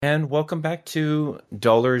And welcome back to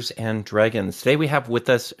Dollars and Dragons. Today we have with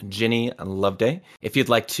us Ginny Loveday. If you'd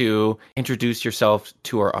like to introduce yourself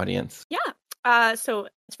to our audience. Yeah. So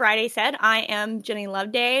as Friday said, I am Ginny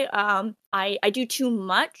Loveday. I do too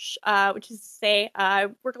much, which is to say I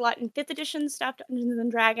work a lot in 5th edition stuff, Dungeons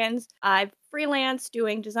and Dragons. I've freelance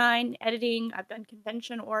doing design, editing. I've done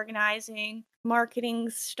convention organizing, marketing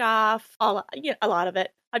stuff, a lot of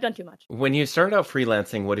it. I've done too much. When you started out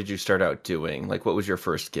freelancing, what did you start out doing? Like, what was your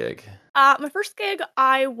first gig? My first gig,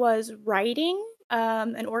 I was writing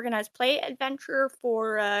an organized play adventure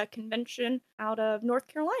for a convention out of North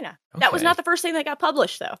Carolina. Okay. That was not the first thing that got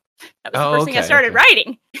published, though. That was the first thing I started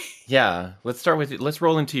writing. Yeah, let's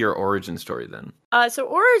roll into your origin story then. So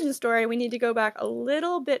origin story, we need to go back a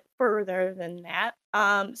little bit further than that.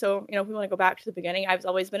 So, if we want to go back to the beginning, I've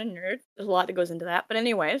always been a nerd. There's a lot that goes into that. But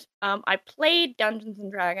anyways, I played Dungeons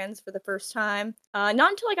and Dragons for the first time, not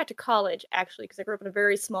until I got to college, actually, because I grew up in a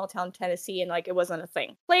very small town, Tennessee, and it wasn't a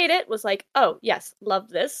thing. Played it, was like, oh, yes, love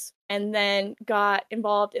this. And then got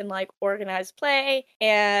involved in organized play,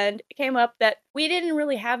 and it came up that we didn't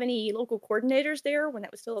really have any local coordinators there when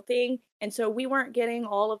that was still a thing. And so we weren't getting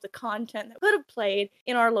all of the content that we could have played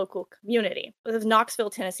in our local community. It was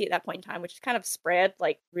Knoxville, Tennessee at that point in time, which is kind of spread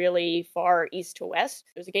really far east to west.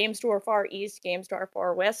 There's a game store far east, game store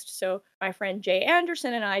far west. So my friend Jay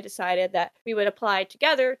Anderson and I decided that we would apply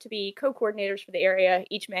together to be co-coordinators for the area,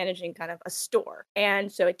 each managing kind of a store.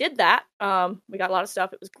 And so I did that. We got a lot of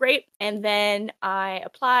stuff. It was great. And then I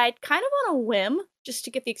applied kind of on a whim, just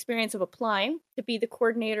to get the experience of applying to be the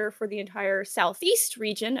coordinator for the entire southeast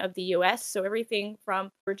region of the U.S. So everything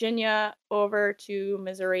from Virginia over to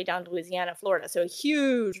Missouri down to Louisiana, Florida. So a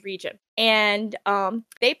huge region. And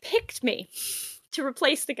they picked me to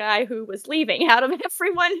replace the guy who was leaving out of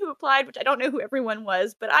everyone who applied, which I don't know who everyone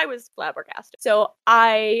was, but I was flabbergasted. So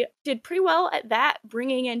I did pretty well at that,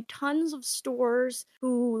 bringing in tons of stores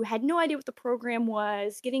who had no idea what the program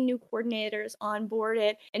was, getting new coordinators on board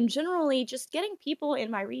it, and generally just getting people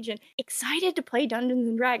in my region excited to play Dungeons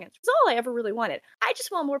and Dragons. That's all I ever really wanted. I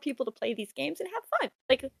just want more people to play these games and have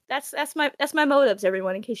fun. That's my motives,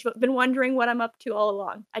 everyone, in case you've been wondering what I'm up to all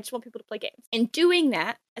along. I just want people to play games. In doing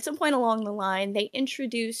that, at some point along the line, they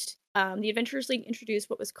introduced, the Adventurers League introduced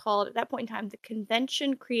what was called, at that point in time, the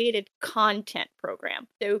Convention Created Content Program.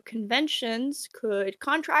 So conventions could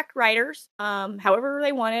contract writers, however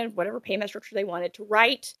they wanted, whatever payment structure they wanted, to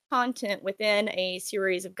write content within a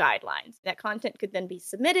series of guidelines. That content could then be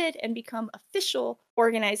submitted and become official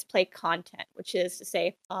organized play content, which is to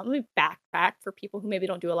say, let me backtrack for people who maybe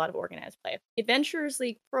don't do a lot of organized play. The Adventurers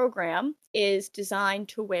League program is designed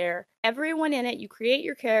to where everyone in it, you create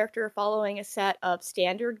your character following a set of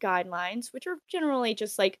standard guidelines, which are generally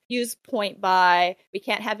just use point buy, we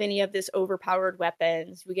can't have any of this overpowered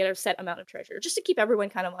weapons, we get a set amount of treasure, just to keep everyone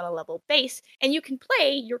kind of on a level base. And you can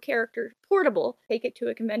play your character portable, take it to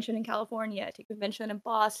a convention in California, take a convention in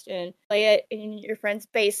Boston, play it in your friend's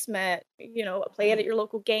basement, play it at your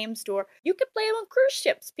local game store. You could play it on cruise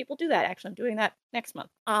ships. People do that, actually. I'm doing that next month.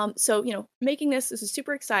 So, making this is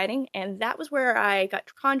super exciting. And that was where I got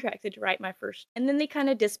contracted to write my first. And then they kind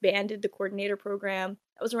of disbanded the coordinator program.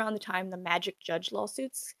 That was around the time the Magic Judge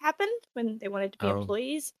lawsuits happened, when they wanted to be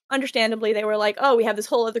employees. Understandably, they were like, oh, we have this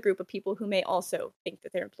whole other group of people who may also think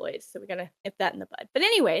that they're employees, so we're going to nip that in the bud. But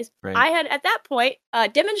anyways, right. I had, at that point,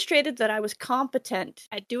 demonstrated that I was competent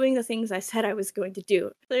at doing the things I said I was going to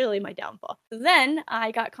do. Clearly my downfall. Then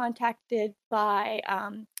I got contacted by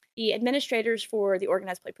the administrators for the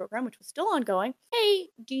organized play program, which was still ongoing. Hey,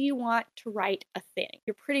 do you want to write a thing?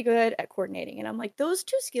 You're pretty good at coordinating. And I'm like, those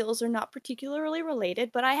two skills are not particularly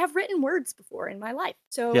related, but I have written words before in my life.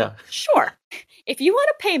 So yeah. Sure, if you want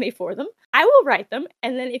to pay me for them, I will write them.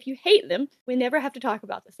 And then if you hate them, we never have to talk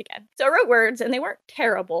about this again. So I wrote words, and they weren't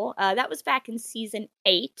terrible. That was back in season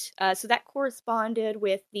 8. So that corresponded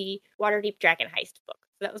with the Waterdeep Dragon Heist book.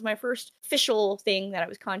 That was my first official thing that I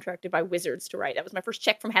was contracted by Wizards to write. That was my first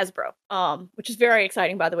check from Hasbro, which is very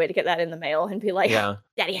exciting, by the way, to get that in the mail and be like, yeah.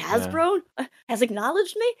 Daddy Hasbro has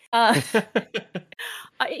acknowledged me.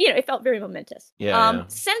 It felt very momentous. Yeah.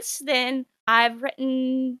 Since then, I've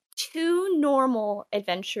written 2 normal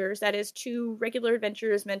adventures, that is 2 regular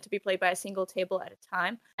adventures meant to be played by a single table at a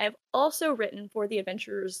time. I have also written for the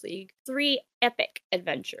Adventurers League 3 epic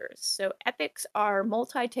adventures. So epics are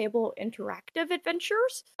multi-table interactive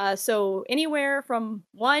adventures. So anywhere from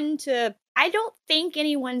 1 to, I don't think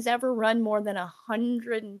anyone's ever run more than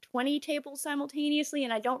 120 tables simultaneously,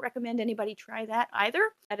 and I don't recommend anybody try that either.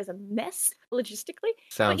 That is a mess. logistically.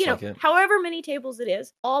 But, Sounds like it. however many tables it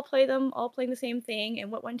is, all play them, all playing the same thing,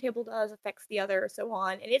 and what one table does affects the other, so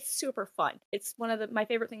on. And it's super fun. It's one of my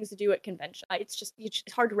favorite things to do at convention. It's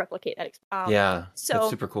hard to replicate that experience. Yeah, that's So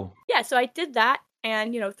super cool. yeah, so I did that.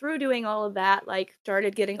 And, through doing all of that, like,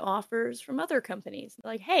 started getting offers from other companies.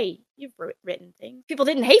 Like, hey, you've written things. People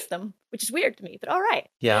didn't hate them, which is weird to me, but all right.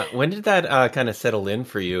 Yeah, when did that kind of settle in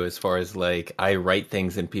for you as far as like I write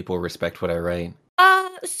things and people respect what I write?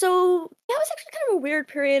 So that was actually kind of a weird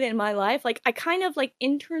period in my life. Like, I kind of like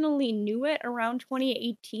internally knew it around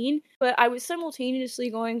 2018, but I was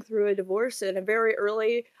simultaneously going through a divorce and a very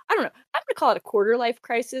early, I don't know, I'm going to call it a quarter life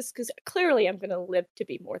crisis because clearly I'm going to live to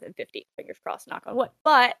be more than 50. Fingers crossed, knock on wood.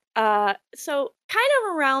 But, so kind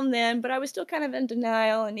of around then, but I was still kind of in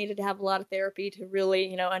denial and needed to have a lot of therapy to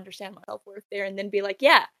really, understand my self-worth there and then be like,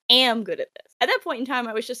 yeah, I am good at this. At that point in time,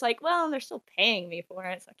 I was just like, well, they're still paying me for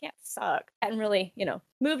it, so I can't suck. Hadn't really,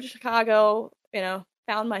 moved to Chicago,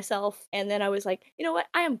 found myself, and then I was like, you know what,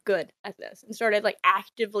 I am good at this, and started like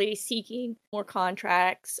actively seeking more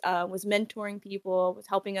contracts, was mentoring people, was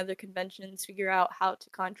helping other conventions figure out how to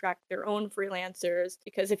contract their own freelancers,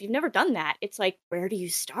 because if you've never done that, it's like, where do you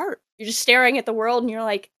start? You're just staring at the world and you're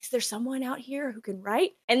like, is there someone out here who can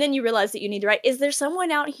write? And then you realize that you need to write. Is there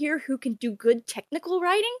someone out here who can do good technical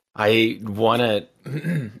writing? I want to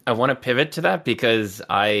I want to pivot to that because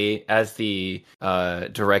I, as the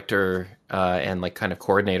director and like kind of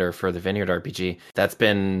coordinator for the Vineyard RPG, that's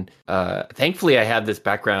been thankfully I had this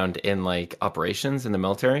background in like operations in the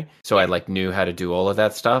military, so I like knew how to do all of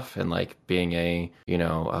that stuff. And like being a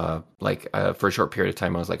for a short period of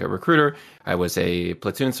time I was like a recruiter, I was a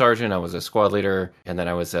platoon sergeant, I was a squad leader, and then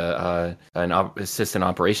I was an assistant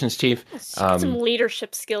operations chief. Some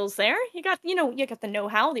leadership skills there. You got you got the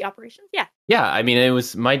know-how, the operations. Yeah, I mean, it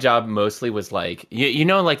was my job mostly was like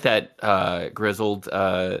like that grizzled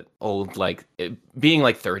old like being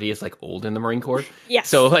like 30 is like old in the Marine Corps. Yes.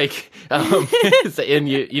 So like and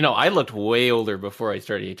I looked way older before I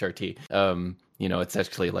started HRT. It's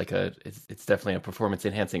actually like it's definitely a performance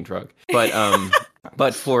enhancing drug.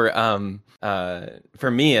 But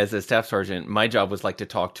for me as a staff sergeant, my job was like to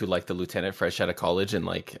talk to like the lieutenant fresh out of college and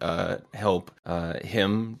like help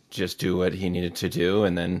him just do what he needed to do,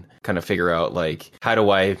 and then kind of figure out like how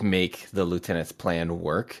do I make the lieutenant's plan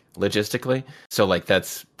work logistically. So like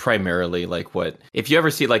that's primarily like what, if you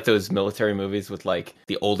ever see like those military movies with like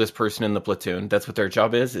the oldest person in the platoon, that's what their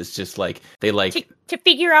job is. It's just like they like to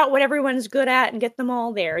figure out what everyone's good at and get them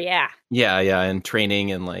all there. Yeah, and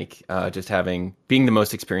training and like just being the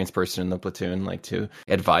most experienced person in the platoon, like to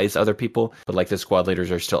advise other people. But like the squad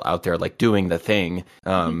leaders are still out there like doing the thing.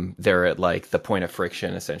 They're at like the point of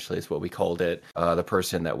friction, essentially, is what we called it. The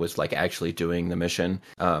person that was like actually doing the mission,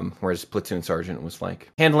 whereas platoon sergeant was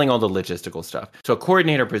like handling all the logistical stuff. So a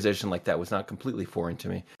coordinator position like that was not completely foreign to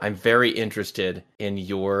me. I'm very interested in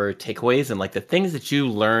your takeaways and like the things that you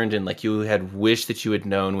learned and like you had wished that you had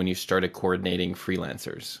known when you started coordinating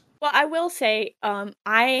freelancers. Well, I will say,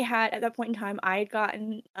 I had, at that point in time, I had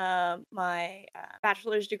gotten my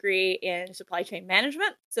bachelor's degree in supply chain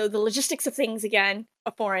management. So the logistics of things, again,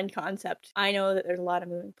 a foreign concept. I know that there's a lot of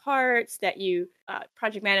moving parts, that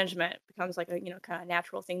project management becomes like a, kind of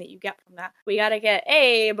natural thing that you get from that. We got to get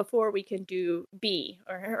A before we can do B,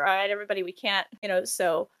 or right, everybody, we can't,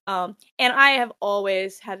 so, and I have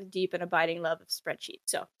always had a deep and abiding love of spreadsheets.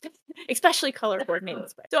 So especially color coordinated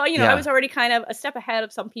spreadsheets. So, I was already kind of a step ahead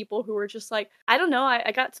of some people who were just like, I don't know,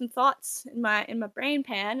 I got some thoughts in my brain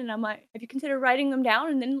pan, and I'm like, have you considered writing them down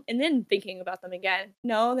and then thinking about them again?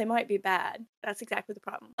 No, they might be bad. That's exactly the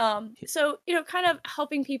problem. So, kind of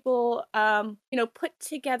helping people, put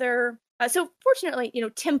together. So fortunately,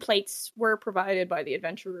 templates were provided by the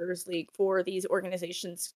Adventurers League for these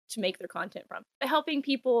organizations to make their content from. But helping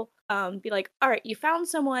people be like, all right, you found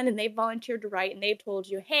someone and they've volunteered to write and they've told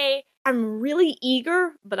you, hey, I'm really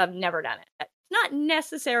eager, but I've never done it. Not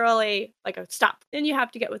necessarily like a stop. Then you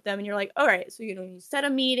have to get with them and you're like, all right, so you set a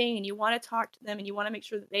meeting and you want to talk to them and you want to make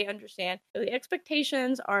sure that they understand. So the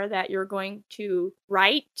expectations are that you're going to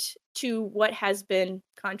write to what has been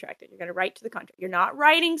contracted. You're going to write to the contract. You're not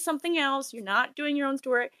writing something else. You're not doing your own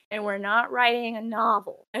story, and we're not writing a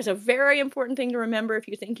novel. There's a very important thing to remember if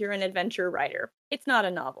you think you're an adventure writer. It's not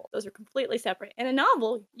a novel. Those are completely separate. In a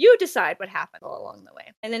novel, you decide what happened all along the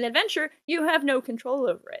way. In an adventure, you have no control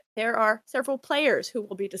over it. There are several players who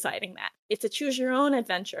will be deciding that. it's a choose your own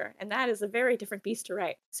adventure, and that is a very different beast to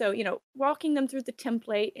write. So, walking them through the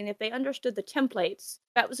template, and if they understood the templates,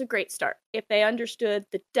 that was a great start. If they understood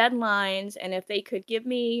the deadlines, and if they could give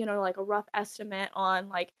me, like a rough estimate on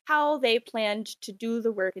like how they planned to do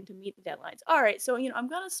the work and to meet the deadlines. All right, so I'm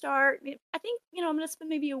gonna start. I think I'm gonna spend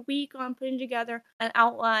maybe a week on putting together an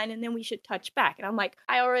outline, and then we should touch back. And I'm like,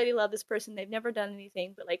 I already love this person. They've never done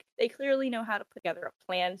anything, but like they clearly know how to put together a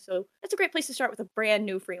plan. So that's a great place to start with a brand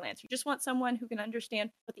new freelancer. You just want someone who can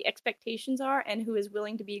understand what the expectations are and who is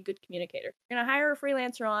willing to be a good communicator. You're gonna hire a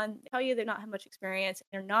freelancer on, tell you they don't have much experience,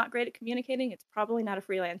 they're not great at communicating, it's probably not a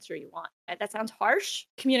freelancer you want. That sounds harsh.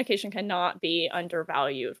 Communication cannot be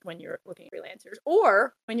undervalued when you're looking at freelancers,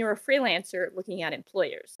 or when you're a freelancer looking at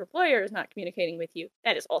employers. If your employer is not communicating with you,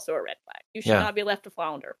 that is also a red flag. You should not be left to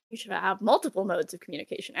flounder. You should have multiple modes of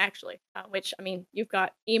communication, actually, which, I mean, you've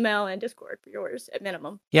got email and Discord for yours at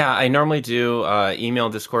minimum. Yeah, I normally do email,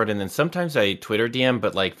 Discord, and then sometimes I Twitter DM,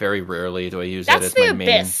 but like very rarely do I use it as my main.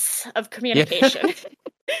 That's the abyss of communication.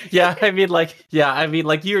 Yeah, I mean, like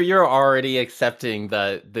you're already accepting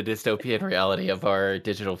the dystopian reality of our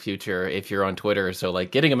digital future if you're on Twitter. So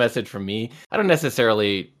like getting a message from me, I don't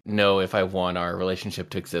necessarily know if I want our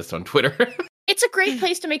relationship to exist on Twitter. It's a great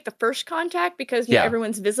place to make the first contact because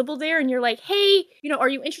everyone's visible there, and you're like, hey, are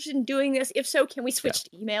you interested in doing this? If so, can we switch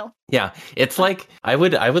to email? Yeah, it's like I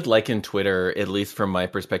would liken Twitter, at least from my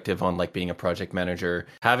perspective on like being a project manager,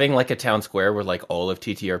 having like a town square where like all of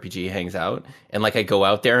TTRPG hangs out, and like I go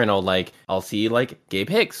out there and I'll see like Gabe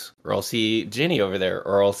Hicks, or I'll see Ginny over there,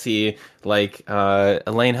 or I'll see like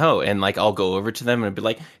Elaine Ho, and like I'll go over to them and be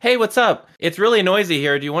like, hey, what's up? It's really noisy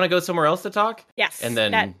here. Do you want to go somewhere else to talk? Yes, and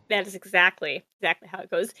then that is exactly how it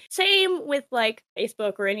goes. Same with like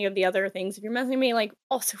Facebook or any of the other things. If you're messaging me, like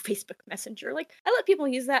also Facebook Messenger, like I let people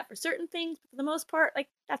use that for certain things, but for the most part, like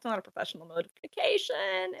that's not a professional mode of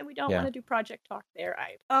communication, and we don't want to do project talk there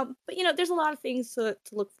either. But there's a lot of things to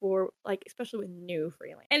look for, like especially with new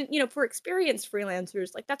freelance, and for experienced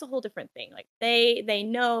freelancers, like that's a whole different thing. Like they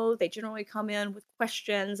know, they generally come in with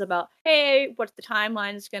questions about, hey, what's the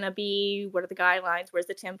timelines gonna be? What are the guidelines? Where's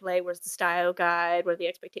the template? Where's the style guide? What are the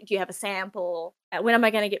expectations? Do you have a sample? When am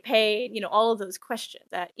I going to get paid? All of those questions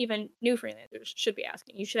that even new freelancers should be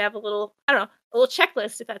asking. You should have a little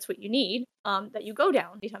checklist if that's what you need, that you go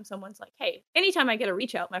down anytime someone's like, hey, anytime I get a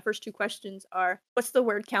reach out, my first two questions are, what's the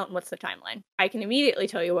word count and what's the timeline? I can immediately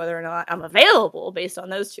tell you whether or not I'm available based on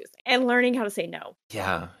those two things, and learning how to say no.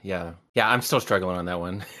 Yeah, I'm still struggling on that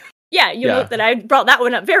one. Yeah, note that I brought that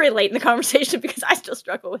one up very late in the conversation because I still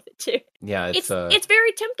struggle with it too. Yeah, it's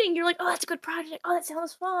very tempting. You're like, oh, that's a good project. Oh, that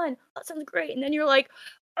sounds fun. Oh, that sounds great. And then you're like,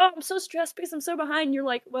 oh, I'm so stressed because I'm so behind. And you're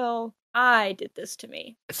like, well, I did this to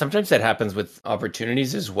me. Sometimes that happens with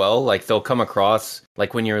opportunities as well. Like they'll come across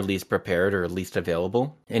like when you're least prepared or least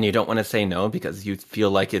available, and you don't want to say no because you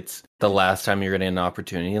feel like it's the last time you're getting an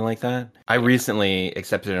opportunity like that. I recently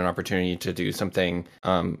accepted an opportunity to do something.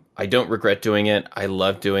 I don't regret doing it. I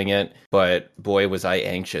love doing it, but boy, was I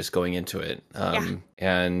anxious going into it.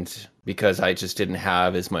 And because I just didn't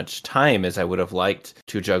have as much time as I would have liked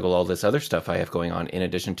to juggle all this other stuff I have going on in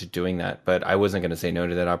addition to doing that. But I wasn't going to say no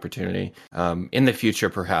to that opportunity. In the future,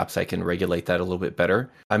 perhaps I can regulate that a little bit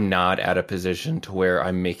better. I'm not at a position to where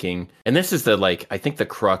I'm making, and this is I think the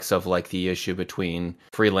crux of like the issue between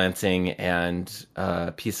freelancing and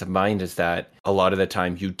peace of mind is that a lot of the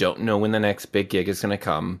time you don't know when the next big gig is going to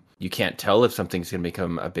come. You can't tell if something's going to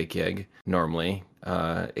become a big gig normally,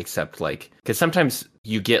 except like, because sometimes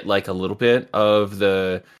you get like a little bit of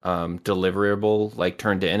the deliverable like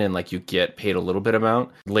turned in, and like you get paid a little bit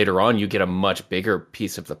amount. Later on, you get a much bigger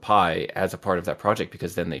piece of the pie as a part of that project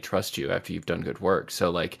because then they trust you after you've done good work. So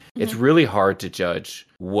like it's really hard to judge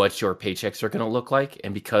what your paychecks are going to look like.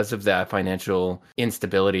 And because of that financial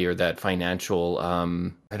instability or that financial,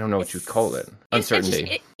 I don't know what you'd call it,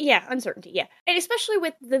 uncertainty. Uncertainty. Yeah. And especially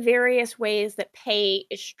with the various ways that pay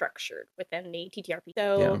is structured within the TTRP.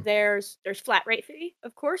 So there's flat rate fee,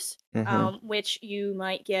 of course, which you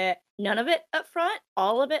might get none of it up front,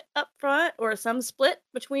 all of it up front, or some split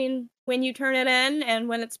between when you turn it in and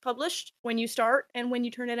when it's published, when you start and when you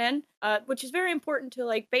turn it in, which is very important to,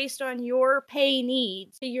 like, based on your pay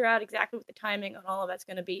needs, figure out exactly what the timing on all of that's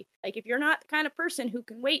going to be. Like, if you're not the kind of person who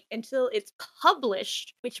can wait until it's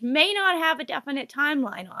published, which may not have a definite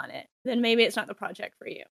timeline on it, then maybe it's not the project for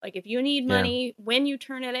you. Like, if you need money when you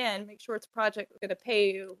turn it in, make sure it's a project that's going to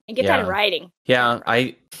pay you, and get that in writing. Yeah,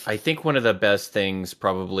 I think one of the best things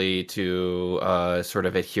probably to sort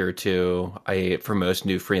of adhere to, for most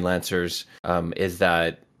new freelancers, is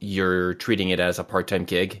that you're treating it as a part-time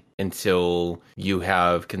gig until you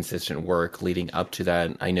have consistent work leading up to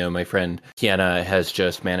that. I know my friend Kiana has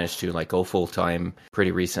just managed to like go full-time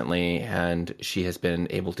pretty recently, and she has been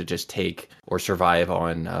able to just take or survive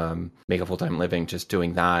on make a full-time living just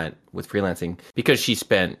doing that with freelancing because she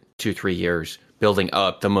spent 2-3 years building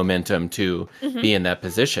up the momentum to be in that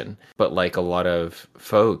position. But like a lot of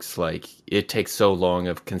folks, like it takes so long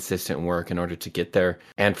of consistent work in order to get there.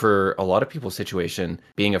 And for a lot of people's situation,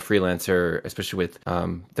 being a freelancer, especially with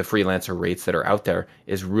the freelancer rates that are out there,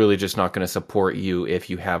 is really just not going to support you if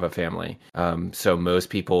you have a family. So most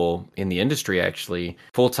people in the industry actually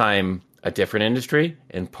full-time a different industry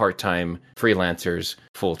and part-time freelancers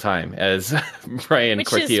full-time, as Brian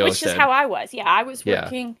Cortillo which said. is how I was. Yeah, I was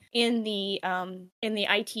working in the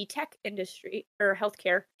IT tech industry or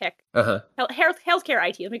healthcare tech. Healthcare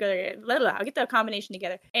IT. Let me go there. I'll get the combination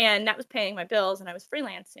together. And that was paying my bills, and I was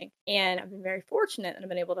freelancing. And I've been very fortunate that I've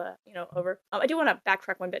been able to, I do want to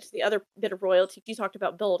backtrack one bit to the other bit of royalty. You talked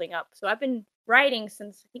about building up. So I've been writing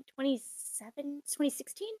since I think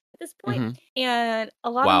 2016 at this point. And a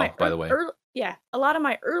lot of my by the way. a lot of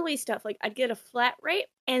my early stuff, like I'd get a flat rate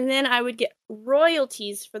and then I would get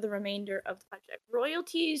royalties for the remainder of the project.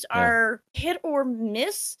 Royalties are hit or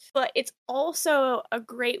miss, but it's also a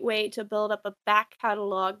great way to build up a back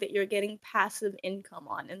catalog that you're getting passive income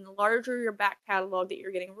on. And the larger your back catalog that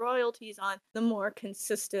you're getting royalties on, the more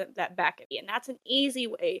consistent that back can be. And that's an easy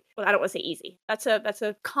way. Well, I don't want to say easy. That's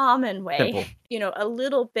a common way. Simple. A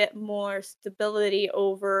little bit more stability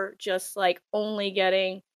over just like only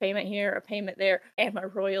getting payment here, a payment there, and my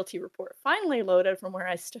royalty report finally loaded from where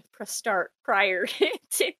I pressed start prior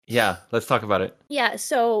to. Yeah, let's talk about it. Yeah,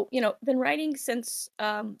 so, been writing since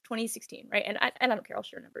 2016, right? And I don't care, I'll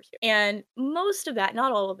share numbers here. And most of that,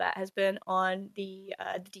 not all of that, has been on the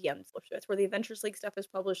DMs. That's where the Adventures League stuff is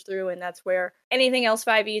published through, and that's where anything else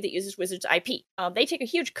 5e that uses Wizards IP, they take a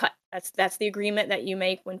huge cut. That's the agreement that you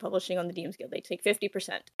make when publishing on the DMs Guild. They take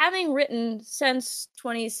 50%. Having written since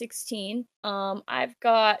 2016, I've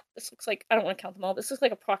got, this looks like, I don't want to count them all, but this looks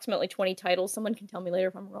like approximately 20 titles. Someone can tell me later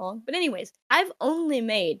if I'm wrong. But anyways, I've only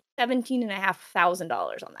made $17,500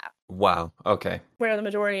 on that. Wow. Okay. Where the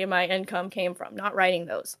majority of my income came from, not writing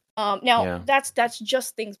those. That's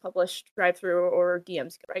just things published drive through or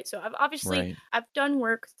DMs, right? So I've done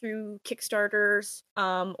work through Kickstarters,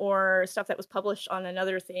 or stuff that was published on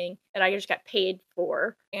another thing that I just got paid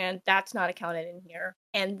for, and that's not accounted in here.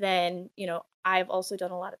 And then, I've also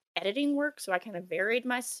done a lot of editing work, so I kind of varied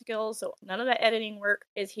my skills. So none of that editing work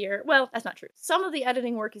is here. Well, that's not true. Some of the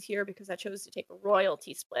editing work is here because I chose to take a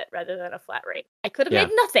royalty split rather than a flat rate. I could have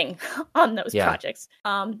made nothing on those projects,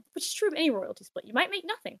 which is true of any royalty split. You might make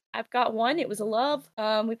nothing. I've got one. It was a love.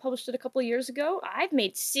 We published it a couple of years ago. I've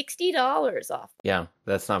made $60 off. Yeah,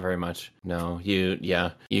 that's not very much. No,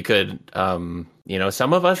 you could, some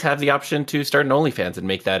of us have the option to start an OnlyFans and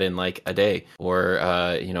make that in like a day, or,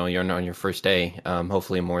 you're on your first day.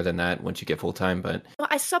 Hopefully more than that once you get full time. But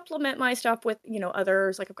I supplement my stuff with,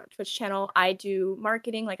 others. Like I've got a Twitch channel. I do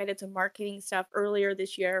marketing. Like I did some marketing stuff earlier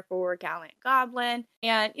this year for Gallant Goblin.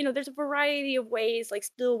 And, there's a variety of ways, like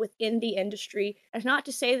still within the industry. It's not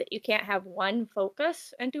to say that you can't have one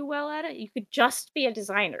focus and do well at it. You could just be a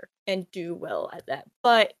designer and do well at that.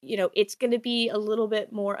 But, it's going to be a little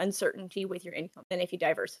bit more uncertainty with your income than if you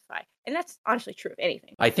diversify. And that's honestly true of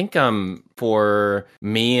anything. I think for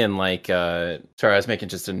me and like, sorry, I was making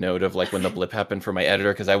just a note of like when the blip happened for my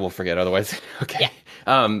editor because I will forget otherwise. Okay.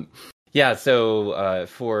 Yeah. So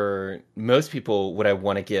for most people, what I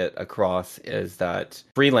want to get across is that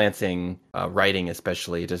freelancing, writing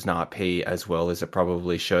especially, does not pay as well as it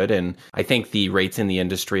probably should. And I think the rates in the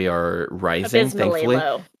industry are rising, thankfully.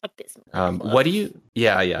 Low. Low. What do you?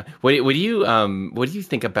 Yeah. What do you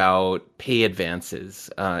think about pay advances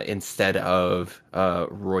instead of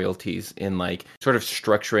royalties in like sort of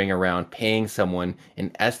structuring around paying someone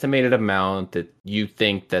an estimated amount that you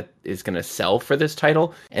think that is going to sell for this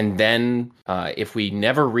title, and then if we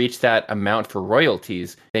never reach that amount for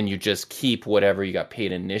royalties, then you just keep whatever you got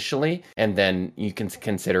paid initially, and then you can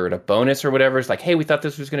consider it a bonus or whatever. It's like, hey, we thought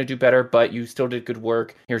this was going to do better, but you still did good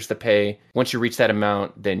work. Here's the pay. Once you reach that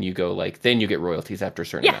amount, then you go then you get royalties after a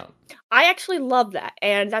certain amount. I actually love that.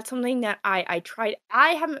 And that's something that I tried.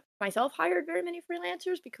 I haven't myself hired very many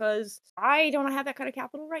freelancers because I don't have that kind of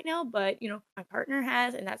capital right now, but my partner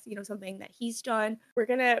has, and that's something that he's done.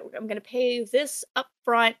 I'm gonna pay this up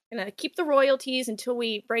front, and keep the royalties until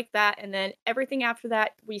we break that, and then everything after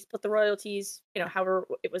that, we split the royalties, however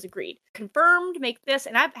it was agreed. Confirmed, make this,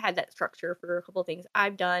 and I've had that structure for a couple of things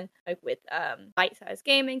I've done, like with Bite Size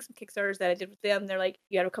Gaming, some Kickstarters that I did with them. They're like,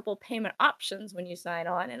 you have a couple of payment options when you sign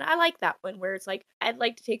on, and I like that one, where it's like, I'd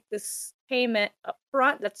like to take this payment up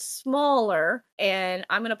front that's smaller, and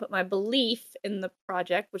I'm going to put my belief in the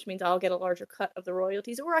project, which means I'll get a larger cut of the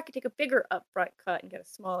royalties, or I could take a bigger upfront cut and get a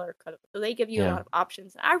smaller cut of it. So they give you a lot of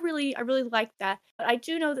options. I really like that, but I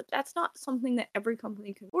do know that that's not something that every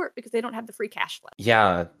company can work, because they don't have the free cash flow.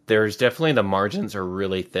 Yeah, there's definitely, the margins are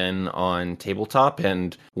really thin on tabletop,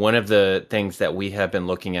 and one of the things that we have been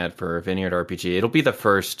looking at for Vineyard RPG, it'll be the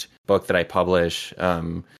first book that I publish.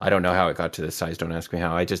 I don't know how it got to this size. Don't ask me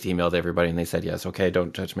how. I just emailed everybody and they said yes. Okay,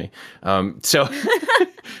 don't touch me. So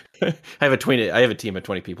I have a team of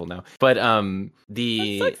 20 people now. But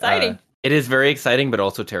That's so exciting. It is very exciting, but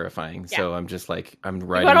also terrifying. Yeah. So I'm just like, I'm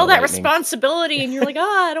riding. You got all that responsibility, and you're like,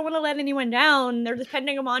 I don't want to let anyone down. They're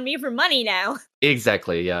depending on me for money now.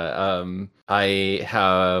 Exactly. Yeah. I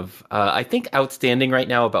have, I think, outstanding right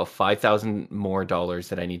now about $5,000 more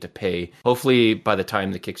that I need to pay. Hopefully by the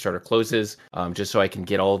time the Kickstarter closes, just so I can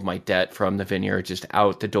get all of my debt from the Vineyard just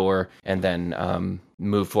out the door, and then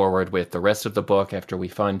move forward with the rest of the book after we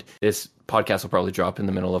fund. This podcast will probably drop in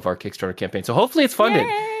the middle of our Kickstarter campaign, so hopefully it's funded.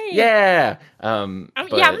 Yay! Yeah.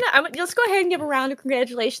 Let's go ahead and give a round of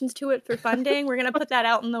congratulations to it for funding. We're gonna put that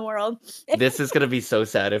out in the world. This is gonna be so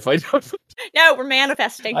sad if I don't. No, we're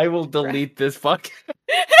manifesting. I will delete this podcast.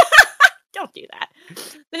 Don't do that.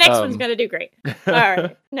 The next one's gonna do great. All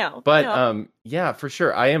right. No. But yeah, for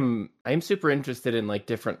sure. I am super interested in like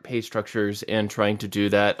different pay structures and trying to do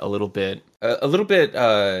that a little bit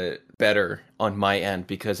better on my end,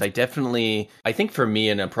 because I think for me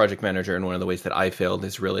and a project manager, and one of the ways that I failed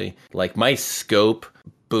is really like my scope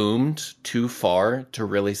boomed too far to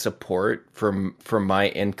really support from my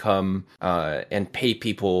income and pay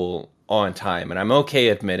people on time. And I'm okay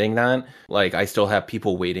admitting that. Like, I still have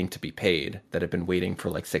people waiting to be paid that have been waiting for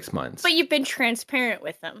like 6 months. But you've been transparent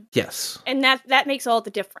with them. Yes. And that makes all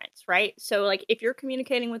the difference, right? So like, if you're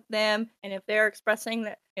communicating with them, and if they're expressing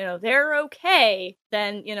that, they're okay,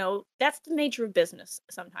 then, that's the nature of business.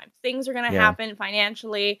 Sometimes things are going to happen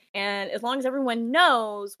financially. And as long as everyone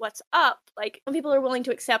knows what's up, like, some people are willing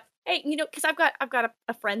to accept, hey, because I've got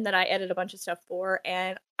a friend that I edit a bunch of stuff for,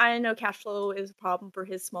 and I know cash flow is a problem for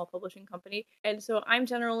his small publishing company. And so I'm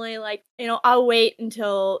generally like, I'll wait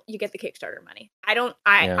until you get the Kickstarter money.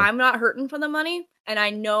 I'm not hurting for the money, and I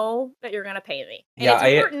know that you're going to pay me. And it's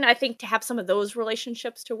important, I think, to have some of those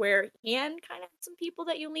relationships to where you can kind of have some people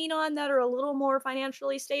that you lean on that are a little more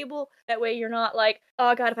financially stable. That way you're not like,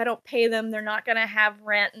 oh God, if I don't pay them, they're not going to have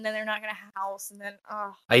rent, and then they're not going to have a house, and then,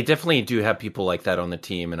 I definitely do have people like that on the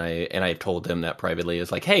team, and I've told them that privately.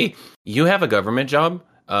 Is like, hey, you have a government job.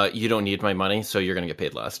 You don't need my money, so you're going to get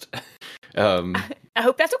paid less. I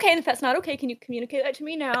hope that's okay. And if that's not okay, can you communicate that to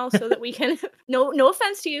me now so that we can, no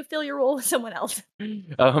offense to you, fill your role with someone else?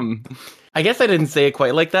 I guess I didn't say it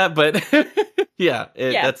quite like that, but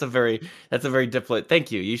that's a very difficult.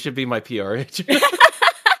 Thank you. You should be my PR agent.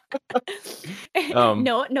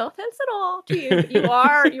 No offense at all to you. You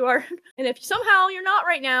are, and if somehow you're not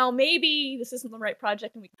right now, maybe this isn't the right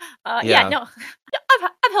project. And I've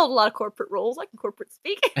held a lot of corporate roles. I can corporate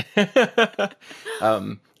speak.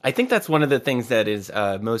 I think that's one of the things that is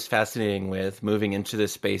most fascinating with moving into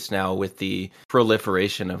this space now, with the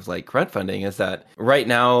proliferation of like crowdfunding, is that right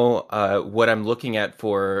now what I'm looking at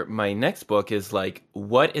for my next book is like,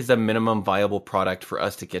 what is a minimum viable product for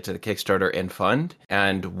us to get to the Kickstarter and fund,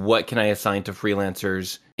 and what can I assign to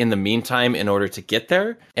freelancers in the meantime in order to get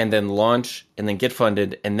there, and then launch, and then get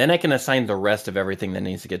funded, and then I can assign the rest of everything that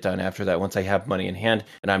needs to get done after that, once I have money in hand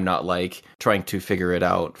and I'm not like trying to figure it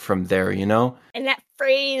out from there, And that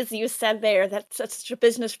phrase you said there, that's such a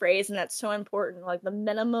business phrase, and that's so important, like the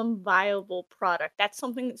minimum viable product. That's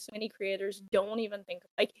something that so many creators don't even think of.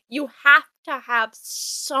 Like, you have to have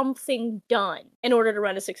something done in order to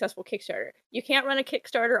run a successful Kickstarter. You can't run a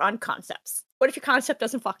Kickstarter on concepts. What if your concept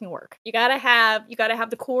doesn't fucking work? You gotta have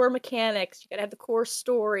the core mechanics. You gotta have the core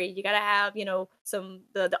story. You gotta have, some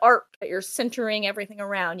the art that you're centering everything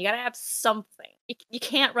around. You gotta have something. You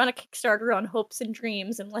can't run a Kickstarter on hopes and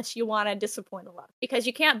dreams unless you want to disappoint a lot, because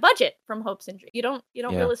you can't budget from hopes and dreams. You don't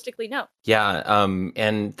realistically know. Yeah.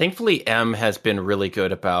 And thankfully M has been really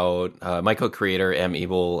good about my co-creator M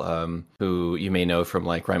Evil, who you may know from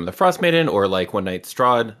like Rime of the Frost Maiden or like One Night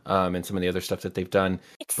Strahd, and some of the other stuff that they've done.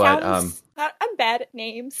 I'm bad at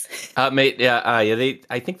names. I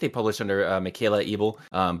think they published under Michaela Ebel.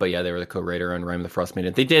 But yeah, they were the co-writer on Rime of the Frost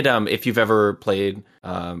Maiden. They did, if you've ever played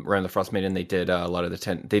Rime of the Frost Maiden, they did a lot of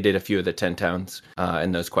they did a few of the 10 towns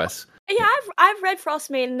in those quests. Yeah, I've read Frost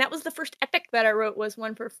Maiden. That was the first epic that I wrote, was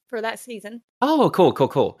one for that season. Oh,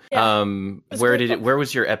 cool. Yeah, Where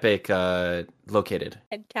was your epic located?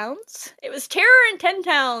 10 towns. It was Terror in 10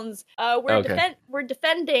 Towns. We're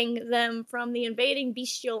defending them from the invading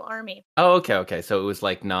bestial army. Oh, okay. So it was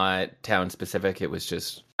like not town specific. It was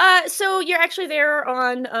just. So you're actually there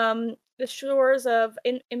on the shores of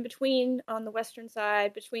in between on the western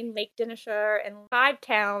side between Lake Dinishar and 5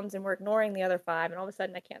 towns, and we're ignoring the other 5. And all of a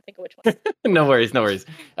sudden, I can't think of which one. No worries.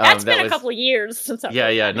 That's been a couple of years since I've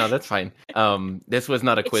Yeah. No, that's fine. This was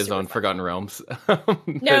not a quiz on Forgotten Realms.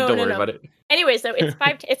 Don't worry about it. Anyway, so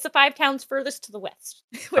it's the 5 towns furthest to the west.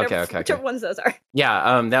 Whichever ones those are.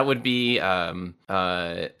 Yeah, that would be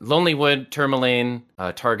Lonelywood, Tourmaline,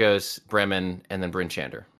 Targos, Bremen, and then Bryn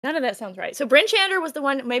Shander. None of that sounds right. So Bryn Shander was the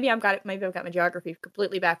one. Maybe I've got my geography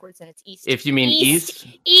completely backwards, and it's east. If you mean east,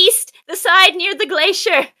 the side near the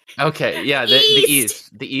glacier. Okay, yeah, the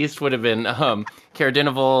east. The east would have been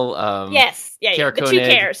Caerdinival. Yes, the 2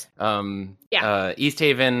 Cares. East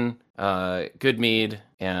Haven, Goodmead,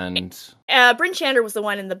 and Bryn Shander was the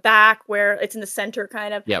one in the back where it's in the center,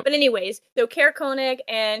 kind of. Yep. But anyways, so Caer Konig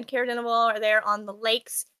and Caerdinival are there on the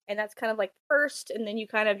lakes. And that's kind of like first, and then you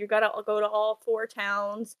gotta go to all 4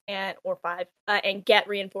 towns or 5 and get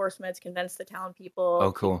reinforcements, convince the town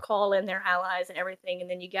people, call in their allies and everything, and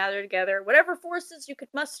then you gather together whatever forces you could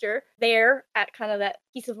muster there at kind of that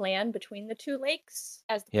piece of land between the 2 lakes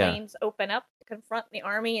as the plains open up to confront the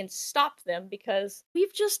army and stop them, because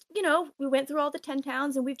we've just we went through all the 10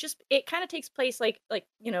 towns, and it kind of takes place like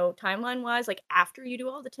timeline wise, like after you do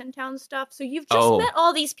all the 10 town stuff. So you've just met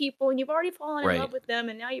all these people, and you've already fallen in love with them,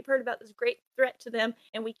 and now you've heard about this great threat to them,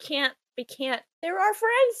 and we can't they're our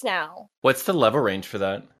friends now. What's the level range for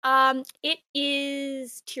that? It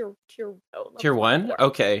is tier 1. 4.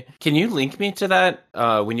 Okay, can you link me to that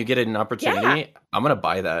when you get an opportunity? Yeah. I'm gonna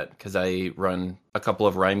buy that because I run a couple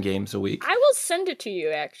of Rime games a week. I will send it to you,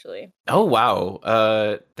 actually. Oh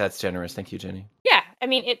wow, that's generous. Thank you, Jenny. Yeah, I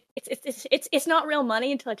mean it's not real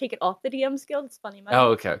money until I take it off the DM Guild. It's funny money.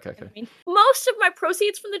 Oh, okay. I mean, most of my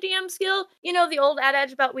proceeds from the DM Guild, the old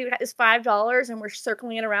adage about is $5 and we're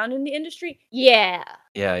circling it around in the industry. Yeah.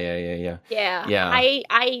 Yeah.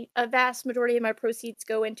 A vast majority of my proceeds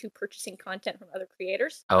go into purchasing content from other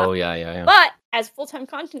creators. Oh, yeah. But as a full-time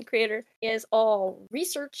content creator, is all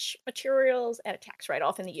research materials and a tax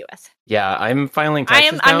write-off in the U.S. Yeah, I'm filing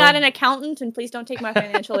taxes now. I'm not an accountant, and please don't take my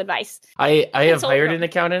financial advice. I have hired an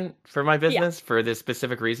accountant for my business for this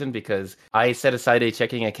specific reason, because I set aside a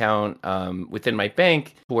checking account within my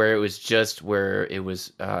bank where it was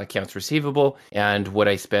accounts receivable and what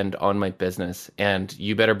I spend on my business. And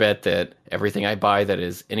you better bet that everything I buy that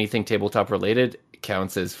is anything tabletop related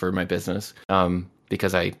counts as for my business.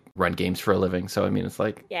 Because I run games for a living. So, I mean, it's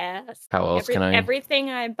like, yes. How else can I? Everything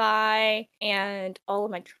I buy and all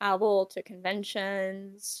of my travel to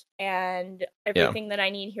conventions and everything that I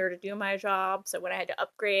need here to do my job. So when I had to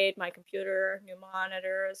upgrade my computer, new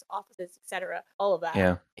monitors, offices, etc., all of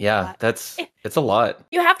that. Yeah. It's a lot.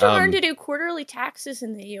 You have to learn to do quarterly taxes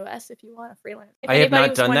in the U.S. if you want to freelance. I have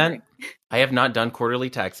not done that. I have not done quarterly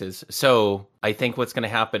taxes. So I think what's going to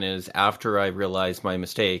happen is, after I realize my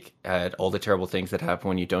mistake at all the terrible things that happen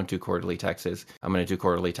when you don't do quarterly taxes, I'm going to do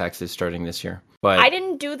quarterly taxes starting this year. But I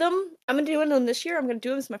didn't do them. I'm going to do them this year. I'm going to do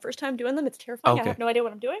them. It's my first time doing them. It's terrifying. Okay. I have no idea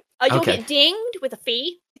what I'm doing. You'll get dinged with a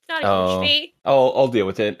fee. It's not a huge fee. I'll deal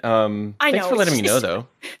with it. I know. Thanks for letting me know, though.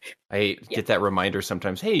 I get that reminder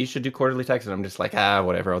sometimes. Hey, you should do quarterly taxes. And I'm just like,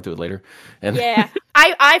 whatever. I'll do it later. And yeah.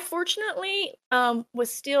 I fortunately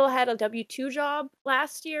had a W-2 job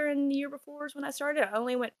last year, and the year before is when I started. I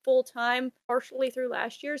only went full time partially through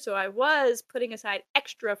last year, so I was putting aside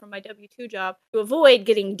extra from my W-2 job to avoid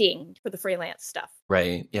getting dinged for the freelance stuff.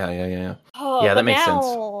 Right. Yeah. Oh, yeah, that makes sense.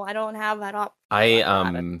 I don't have that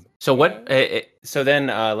option. So then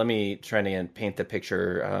let me try to paint the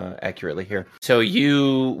picture accurately here. So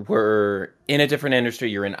you were in a different industry.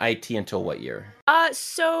 You're in IT until what year?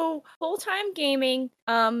 So full-time gaming,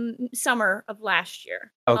 summer of last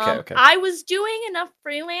year. Okay. I was doing enough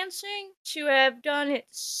freelancing to have done it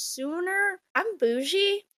sooner. I'm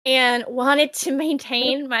bougie and wanted to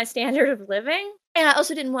maintain my standard of living. And I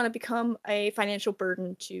also didn't want to become a financial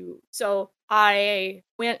burden so I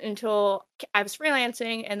went until I was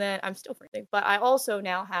freelancing, and then I'm still freelancing, but I also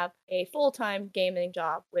now have a full-time gaming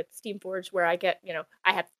job with Steamforge where I get,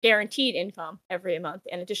 I have guaranteed income every month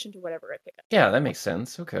in addition to whatever I pick up. Yeah, that makes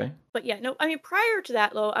sense. Okay. But yeah, no, I mean, prior to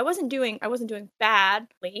that, though, I wasn't doing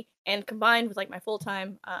badly, and combined with like my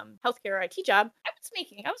full-time healthcare IT job, I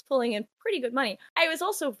was pulling in pretty good money. I was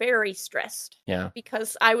also very stressed. Yeah.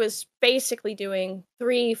 Because I was basically doing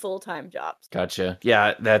 3 full-time jobs. Gotcha.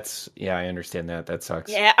 Yeah, I understand that. That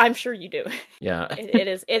sucks. Yeah, I'm sure you do. Yeah.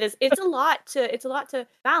 It's a lot to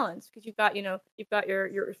balance, because you've got your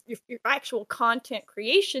actual content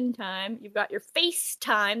creation time, you've got your face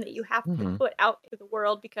time that you have to put out into the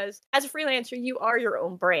world, because as a freelancer you are your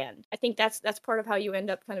own brand. I think that's part of how you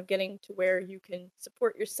end up kind of getting to where you can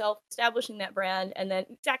support yourself, establishing that brand, and then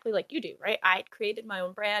exactly like you do, right? I created my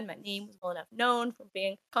own brand, my name was well enough known from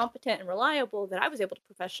being competent and reliable that I was able to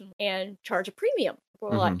professionally and charge a premium. People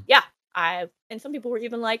were like, yeah, and some people were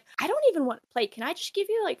even like, I don't even want to play. Can I just give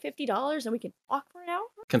you like $50 and we can talk for an hour?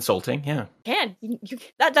 Consulting, yeah.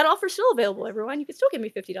 That offer's still available, everyone. You can still give me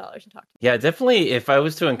 $50 and talk to me. Yeah, definitely. If I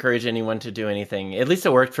was to encourage anyone to do anything, at least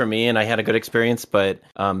it worked for me and I had a good experience. But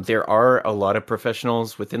there are a lot of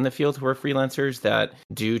professionals within the field who are freelancers that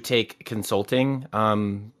do take consulting.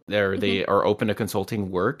 They are open to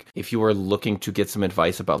consulting work. If you are looking to get some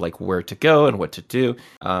advice about like where to go and what to do,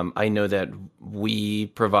 I know that we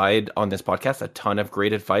provide on this podcast a ton of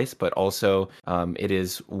great advice, but also it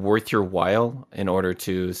is worth your while in order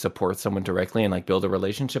to support someone directly and like build a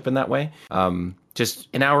relationship in that way. Just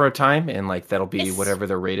an hour of time, and like that'll be whatever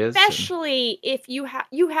the rate is. Especially if you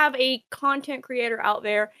have a content creator out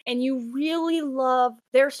there and you really love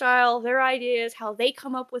their style, their ideas, how they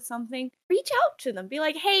come up with something, reach out to them. Be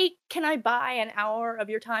like, hey, can I buy an hour of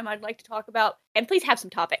your time? I'd like to talk about, and please have some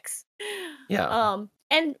topics. Yeah.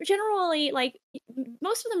 And generally, like,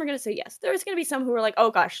 most of them are going to say yes. There's going to be some who are like,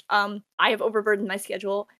 oh gosh, I have overburdened my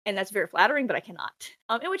schedule, and that's very flattering, but I cannot.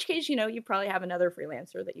 In which case, you probably have another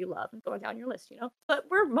freelancer that you love and going down your list, But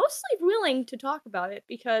we're mostly willing to talk about it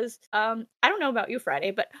because, I don't know about you,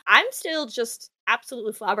 Friday, but I'm still just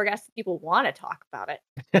absolutely flabbergasted people want to talk about it,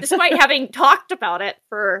 despite having talked about it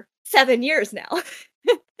for 7 years now.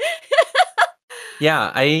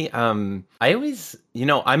 Yeah, I always,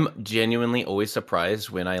 I'm genuinely always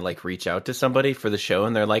surprised when I like reach out to somebody for the show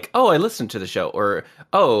and they're like, "Oh, I listened to the show," or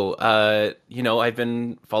 "Oh, I've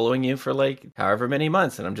been following you for like however many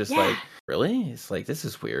months," and I'm just like, "Really?" It's like, this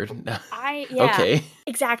is weird. Okay.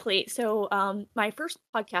 Exactly. So, my first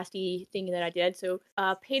podcasty thing that I did,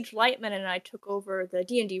 Paige Lightman and I took over the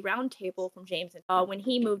D&D Roundtable from James when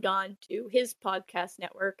he moved on to his podcast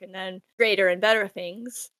network, and then greater and better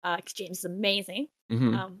things, because James is amazing.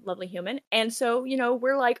 Lovely human. And so,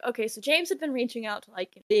 we're like, okay, so James had been reaching out to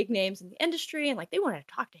like big names in the industry, and like they wanted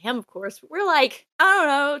to talk to him, of course. But we're like, I don't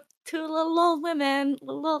know, 2 little old women,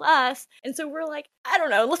 little old us. And so we're like, I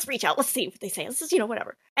don't know, let's reach out, let's see what they say. Let's just,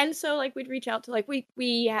 whatever. And so like we'd reach out to like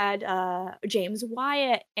we had James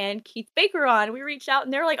Wyatt and Keith Baker on. We reached out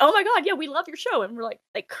and they're like, oh my god, yeah, we love your show. And we're like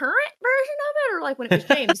current version of it, or like when it was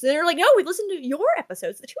James. And they're like, no, we listened to your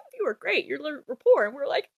episodes. The 2 of you are great. Your rapport. And we're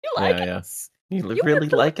like, you like us. You really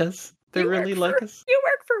like us? They really like us? You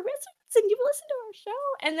work for Wizards and you listen to our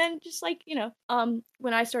show. And then just like,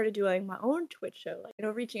 when I started doing my own Twitch show, like,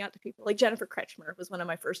 reaching out to people, like Jennifer Kretschmer was one of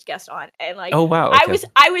my first guests on. And like, oh wow, okay.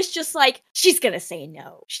 I was just like, she's going to say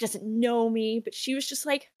no. She doesn't know me, but she was just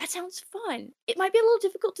like, that sounds fun. It might be a little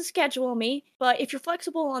difficult to schedule me, but if you're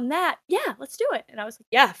flexible on that, yeah, let's do it. And I was like,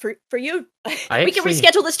 yeah, for you. We can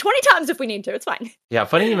reschedule this 20 times if we need to. It's fine. Yeah,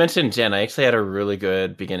 funny you mentioned Jen. I actually had a really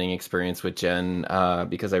good beginning experience with Jen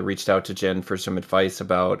because I reached out to Jen for some advice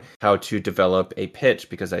about how to develop a pitch,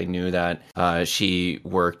 because I knew that she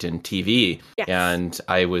worked in TV. Yes. And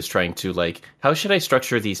I was trying to like, how should I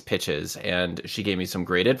structure these pitches? And she gave me some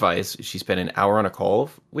great advice. She spent an hour on a call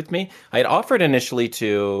with me. I had offered initially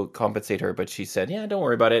to compensate her, but she said, yeah, don't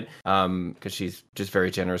worry about it, because she's just very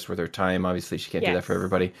generous with her time. Obviously, she can't do that for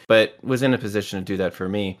everybody, but was in a position to do that for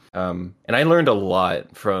me. And I learned a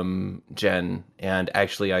lot from Jen. And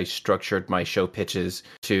actually, I structured my show pitches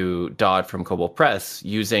to Dot from Cobalt Press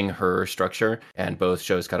using her structure, and both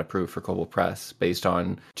shows got approved for Cobalt Press based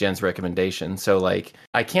on Jen's recommendation. So like,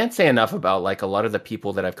 I can't say enough about like a lot of the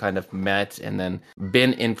people that I've kind of met and then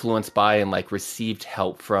been influenced by and like received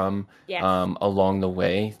help from along the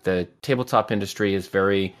way. The tabletop industry is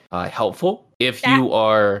very helpful if you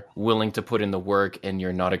are willing to put in the work and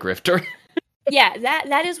you're not a grifter. Yeah,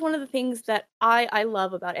 that is one of the things that I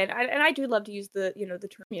love about it. And I do love to use the the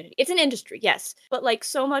term community. It's an industry, yes, but like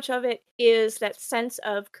so much of it is that sense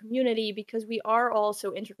of community, because we are all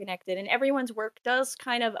so interconnected and everyone's work does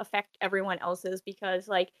kind of affect everyone else's, because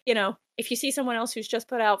like, if you see someone else who's just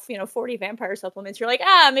put out, 40 vampire supplements, you're like,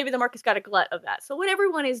 maybe the market's got a glut of that. So what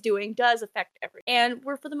everyone is doing does affect everyone. And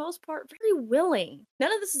we're, for the most part, very willing.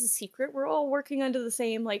 None of this is a secret. We're all working under the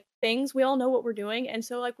same, like, things. We all know what we're doing. And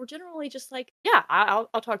so, like, we're generally just like, yeah, I'll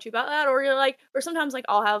talk to you about that. Or you're like, or sometimes, like,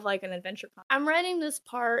 I'll have, like, an adventure. I'm writing this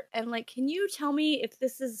part, and, like, can you tell me if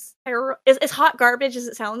this is as hot garbage as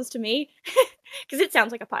it sounds to me? Because it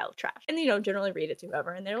sounds like a pile of trash. And, generally read it to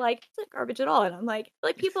whoever, and they're like, it's not garbage at all. And I'm like,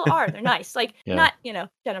 people are. They're nice. Like, not,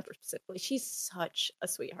 Jennifer specifically. She's such a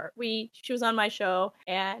sweetheart. She was on my show,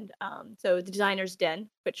 and so the Designer's Den,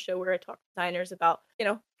 which show where I talk to designers about,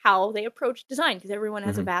 how they approach design, because everyone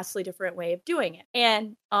has a vastly different way of doing it.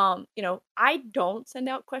 And, I don't send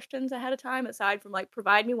out questions ahead of time, aside from, like,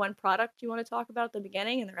 provide me one product you want to talk about at the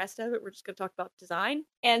beginning, and the rest of it, we're just going to talk about design.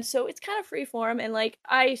 And so it's kind of free form. And, like,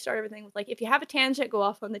 I start everything with, like, if you have a tangent, go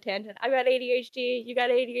off on the tangent. I got ADHD, you got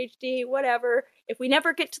ADHD, whatever. If we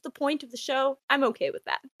never get to the point of the show, I'm okay with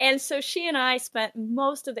that. And so she and I spent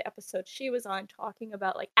most of the episode she was on talking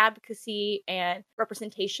about, like, advocacy and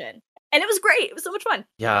representation. And it was great. It was so much fun.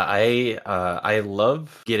 Yeah, I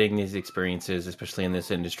love getting these experiences, especially in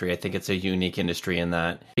this industry. I think it's a unique industry in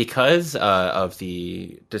that because of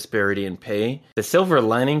the disparity in pay, the silver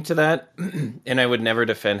lining to that, and I would never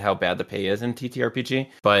defend how bad the pay is in TTRPG,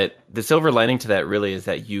 but the silver lining to that really is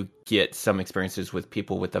that you get some experiences with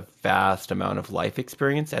people with a vast amount of life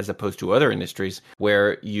experience, as opposed to other industries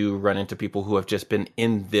where you run into people who have just been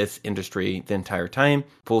in this industry the entire time,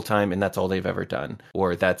 full time, and that's all they've ever done,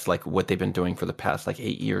 or that's like what they've been doing for the past like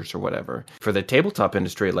 8 years or whatever. For the tabletop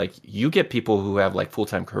industry, like, you get people who have like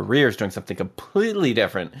full-time careers doing something completely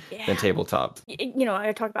different than tabletop.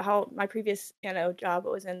 I talked about how my previous job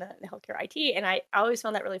was in the healthcare IT, and I always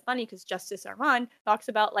found that really funny because Justice Armand talks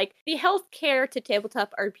about, like, the healthcare to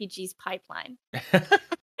tabletop RPGs pipeline.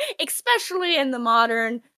 Especially in the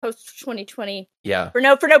modern post 2020. Yeah. For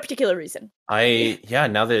no particular reason.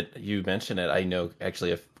 Now that you mention it, I know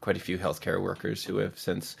actually quite a few healthcare workers who have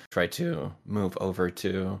since tried to move over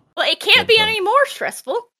to. Well, it can't be any more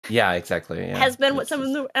stressful. Yeah, exactly. Yeah. Has been what some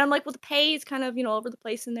of the, and I'm like, well, the pay is kind of, all over the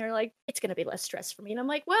place, and they're like, it's going to be less stress for me. And I'm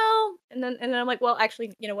like, well, and then I'm like, well,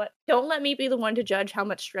 actually, you know what? Don't let me be the one to judge how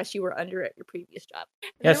much stress you were under at your previous job.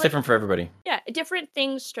 Yeah, it's different for everybody. Yeah, different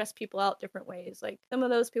things stress people out different ways. Like, some of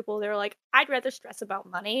those people, they're like, I'd rather stress about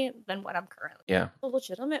money than what I'm currently. Yeah. Well,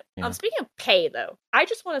 legitimate. Speaking of pay, though, I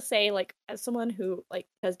just want to say, like, as someone who, like,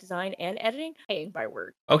 does design and editing, paying by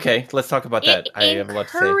word. Okay, let's talk about that. I have a lot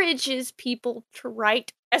to say. It encourages people to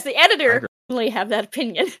write. As the editor, I really have that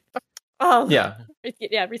opinion. Yeah,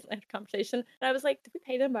 recently had a conversation, and I was like, did we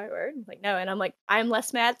pay them by word? I'm like, no. And I'm like, I'm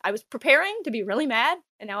less mad. I was preparing to be really mad,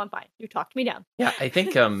 and now I'm fine. You talked me down. Yeah, I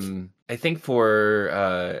think I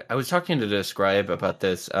was talking to Describe about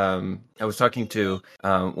this. I was talking to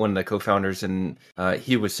one of the co-founders, and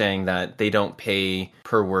he was saying that they don't pay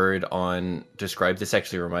per word on Describe. This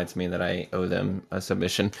actually reminds me that I owe them a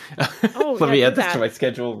submission. Let me add this to my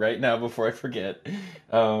schedule right now before I forget.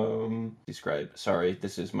 Describe. Sorry,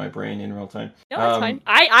 this is my brain in real time. No, that's fine.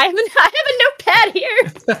 I have a notepad here.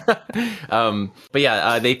 But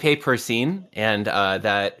yeah, they pay per scene, and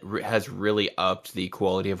that has really upped the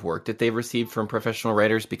quality of work that they've received from professional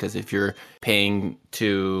writers, because if you're paying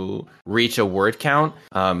to reach a word count,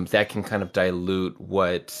 that can kind of dilute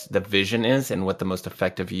what the vision is and what the most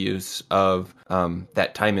effective use of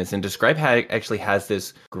that time is. And Describe actually has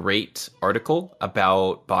this great article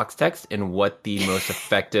about box text and what the most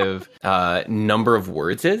effective number of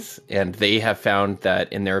words is. And they have found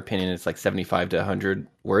that, in their opinion, it's like 75 to 100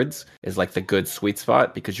 words is like the good sweet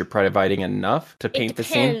spot, because you're providing enough to paint the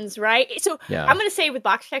scene. It depends, right? So yeah. I'm going to say with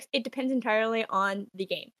box text, it depends entirely on the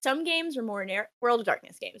game. Some games are more World of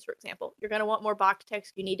Darkness games, for example. You're going to want more box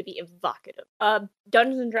text. You need to be evocative.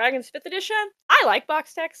 Dungeons and Dragons 5th edition, I like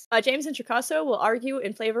box text. James and Chicasso will argue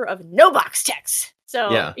in favor of no box text.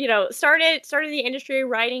 So, yeah. Started the industry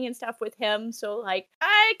writing and stuff with him. So, like,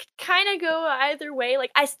 I could kind of go either way.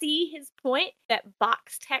 Like, I see his point that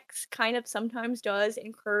box text kind of sometimes does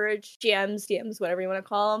encourage DMs, whatever you want to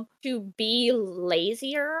call them, to be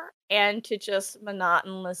lazier and to just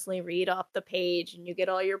monotonously read off the page, and you get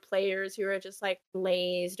all your players who are just like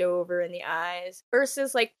glazed over in the eyes,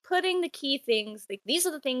 versus like putting the key things, like, these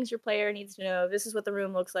are the things your player needs to know. This is what the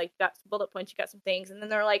room looks like. You got some bullet points, you got some things, and then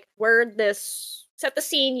they're like, word this, set the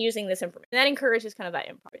scene using this information. And that encourages kind of that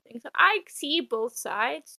improv thing. So I see both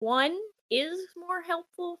sides. One, is more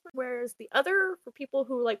helpful, whereas the other, for people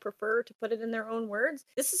who like prefer to put it in their own words,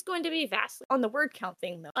 this is going to be vastly on the word count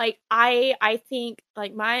thing though. Like I think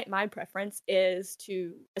like my preference is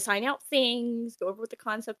to assign out things, go over what the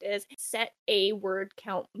concept is, set a word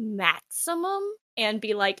count maximum, and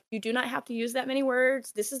be like, you do not have to use that many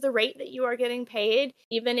words. This is the rate that you are getting paid,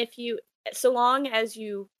 even if you, so long as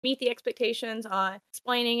you meet the expectations on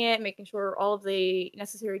explaining it, making sure all of the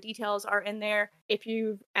necessary details are in there. If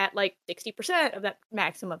you at like 60% of that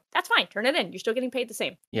maximum, that's fine. Turn it in. You're still getting paid the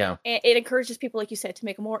same. Yeah. And it encourages people, like you said, to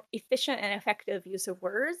make a more efficient and effective use of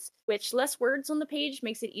words, which less words on the page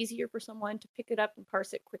makes it easier for someone to pick it up and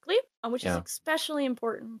parse it quickly, which is especially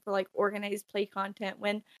important for like organized play content,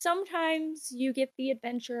 when sometimes you get the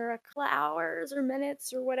adventure a couple hours or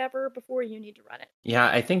minutes or whatever before you need to run it. Yeah,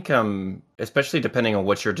 I think especially depending on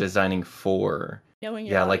what you're designing for. Knowing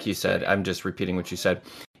your like you said, I'm just repeating what you said.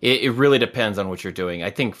 It really depends on what you're doing. I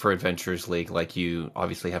think for Adventures League, like, you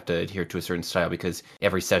obviously have to adhere to a certain style, because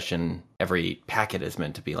every session, every packet is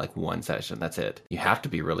meant to be like one session. That's it. You have to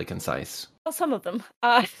be really concise. Well, some of them.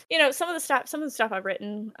 Some of the stuff I've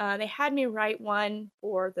written, they had me write one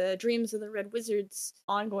for the Dreams of the Red Wizards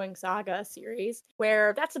ongoing saga series,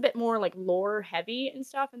 where that's a bit more like lore heavy and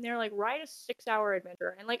stuff, and they're like, write a 6-hour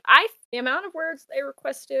adventure. And like, the amount of words they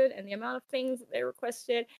requested and the amount of things that they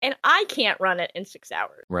requested, and I can't run it in 6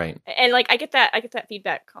 hours. Right. And like, I get that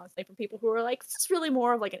feedback constantly from people who are like, this is really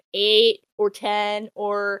more of like an 8 or 10,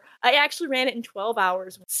 or I actually ran it in 12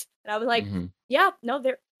 hours. And I was like, yeah, no,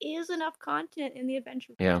 there is enough content in the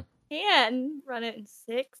adventure. Yeah. And run it in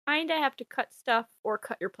 6. Kinda have to cut stuff or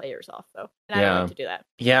cut your players off though. And I don't like to do that.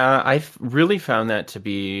 Yeah, I've really found that to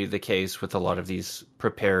be the case with a lot of these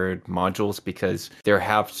prepared modules, because there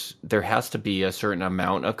has to be a certain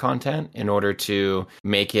amount of content in order to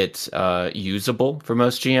make it usable for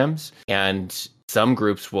most GMs. And some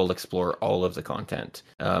groups will explore all of the content.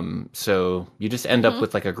 So you just end up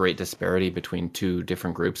with like a great disparity between two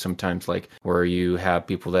different groups sometimes, like where you have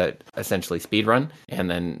people that essentially speedrun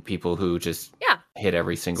and then people who just hit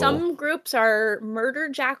every single... Some groups are murder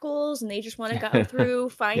jackals and they just want to go through,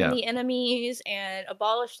 find the enemies and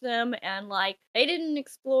abolish them, and like, they didn't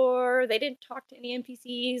explore, they didn't talk to any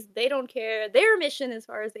NPCs, they don't care. Their mission, as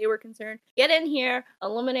far as they were concerned, get in here,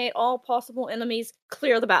 eliminate all possible enemies,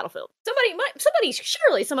 clear the battlefield.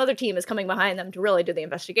 Surely some other team is coming behind them to really do the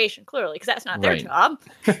investigation, clearly, because that's not their job.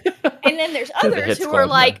 And then there's others who are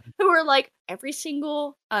like, every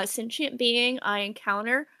single sentient being I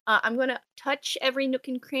encounter, I'm going to touch every nook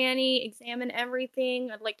and cranny, examine everything.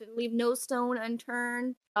 I'd like to leave no stone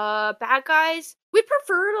unturned. Bad guys, we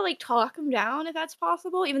prefer to like talk them down if that's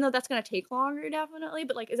possible, even though that's going to take longer, definitely.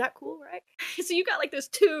 But like, is that cool, right? So you got like those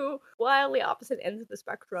two wildly opposite ends of the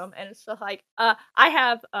spectrum, and it's just like, I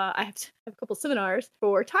have a couple seminars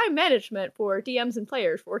for time management for DMs and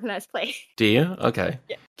players for organized play. Do you? Okay.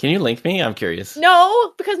 Yeah. Can you link me? I'm curious.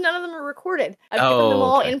 No, because none of them are recorded. I've given them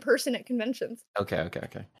all in person at conventions. Okay.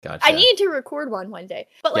 Gotcha. I need to record one day,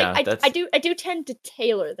 but like, I do tend to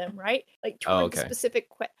tailor them, right? Like towards specific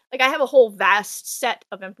like, I have a whole vast set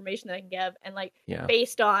of information that I can give, and like,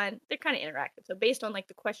 based on, they're kind of interactive, so based on like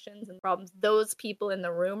the questions and problems those people in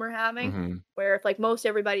the room are having, where if like most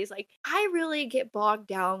everybody's like, I really get bogged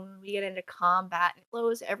down when we get into combat and it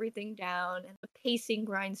slows everything down and the pacing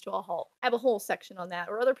grinds to a halt. I have a whole section on that.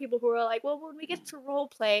 Or other people who are like, well, when we get to role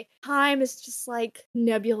play, time is just like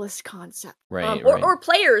nebulous concept. Right. Or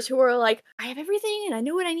players who are like, I have everything and I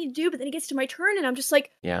know what I need to do, but then it gets to my turn and I'm just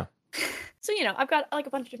like, So, I've got like a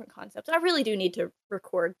bunch of different concepts. I really do need to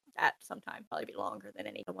record that sometime. Probably be longer than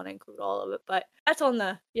any. I want to include all of it, but that's on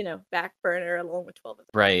the, back burner along with 12 of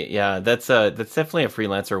them. Right. Yeah. That's definitely a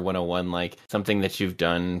Freelancer 101, like something that you've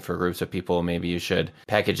done for groups of people. Maybe you should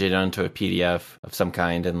package it onto a PDF of some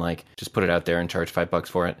kind and like just put it out there and charge $5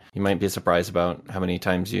 for it. You might be surprised about how many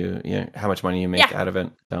times how much money you make out of it.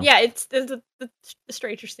 So. Yeah. It's the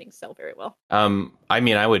strangest things sell very well. I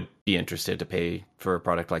mean, I would be interested to pay for a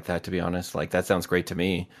product like that, to be honest. Like, that sounds great to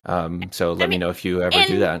me. So let me know if you ever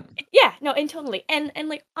do that. Yeah, no, and totally. And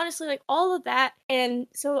like, honestly, like all of that. And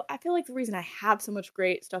so I feel like the reason I have so much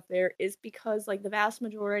great stuff there is because like the vast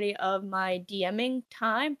majority of my DMing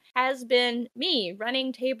time has been me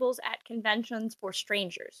running tables at conventions for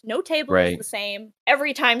strangers. No table is the same.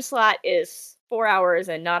 Every time slot is 4 hours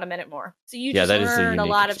and not a minute more. So you just learn a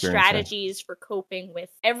lot of strategies for coping with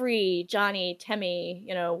every Johnny, Temmie,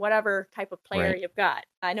 whatever type of player you've got.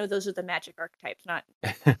 I know those are the magic archetypes, not...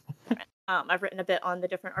 I've written a bit on the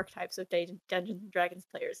different archetypes of Dungeons and Dragons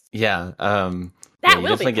players. Yeah. That you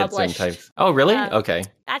will be definitely get certain published. types. Oh, really? Okay.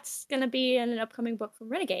 That's going to be in an upcoming book from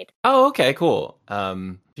Renegade. Oh, okay, cool. Are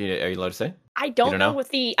you allowed to say? I You don't don't know know? what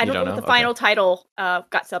the You don't know? Okay. final title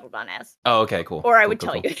got settled on as. Oh, okay, cool. Or I Cool, would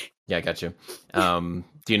cool, tell cool. you. Yeah, I got you.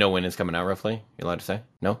 Do you know when it's coming out roughly? You allowed to say?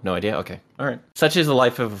 No? No idea? Okay. All right. Such is the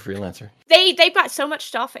life of a freelancer. They've got so much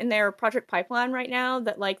stuff in their project pipeline right now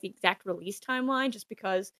that like the exact release timeline, just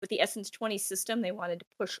because with the Essence 20 system, they wanted to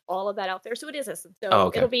push all of that out there. So it is Essence.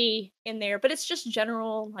 So it'll be in there, but it's just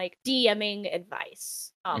general like DMing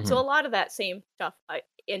advice. So a lot of that same stuff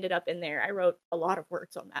ended up in there. I wrote a lot of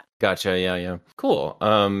words on that. Gotcha. Yeah. Cool.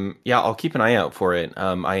 Yeah, I'll keep an eye out for it.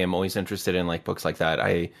 I am always interested in like books like that.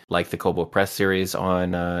 I like the Kobo Press series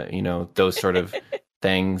on those sort of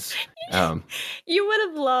things. You would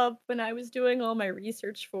have loved when I was doing all my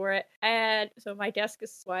research for it. And so my desk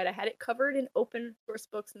is wide. I had it covered in open source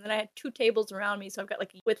books, and then I had 2 tables around me. So I've got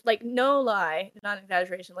with no lie, not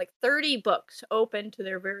exaggeration, 30 books open to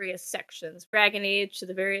their various sections. Dragon Age to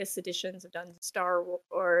the various editions of Dungeons, Star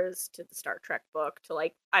Wars to the Star Trek book to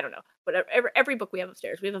I don't know, whatever. Every book we have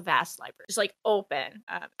upstairs, we have a vast library, just open.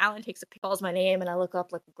 Alan takes calls my name, and I look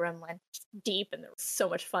up like a gremlin, just deep, and there was so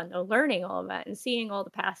much fun learning all of that and seeing all the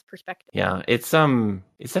past perspectives. Yeah, it's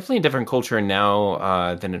definitely a different culture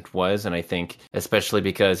now than it was, and I think especially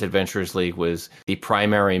because Adventurers League was the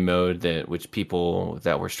primary mode which people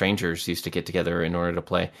that were strangers used to get together in order to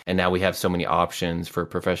play, and now we have so many options for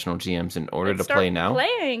professional GMs in order to play now.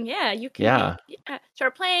 Playing, yeah, you can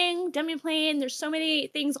start playing, demi playing. There's so many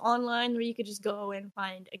things online where you could just go and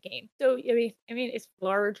find a game. So I mean, it's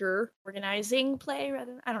larger organizing play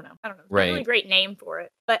rather than I don't know. Right. It's a really great name for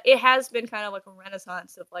it, but it has been kind of like a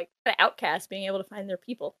renaissance of the outcasts being able to find their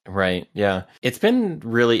people. Right. Yeah. It's been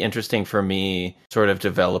really interesting for me sort of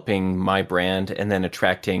developing my brand and then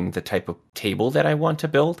attracting the type of table that I want to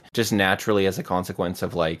build just naturally as a consequence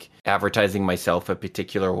of advertising myself a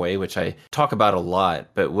particular way, which I talk about a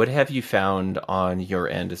lot. But what have you found on your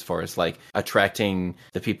end as far as attracting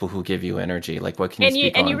the people who give you energy? What can you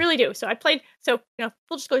speak on? And you really do. So I played, full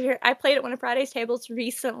disclosure here, I played at one of Friday's tables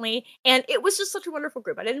recently, and it was just such a wonderful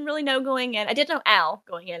group. I didn't really know going in. I did know Al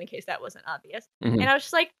going in case that wasn't obvious. And I was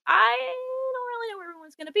just I don't really know where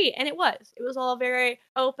everyone's going to be. And it was all very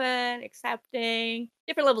open, accepting,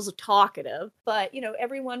 different levels of talkative, but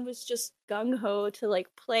everyone was just gung-ho to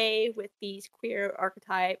play with these queer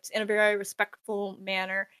archetypes in a very respectful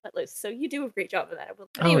manner. So you do a great job of that.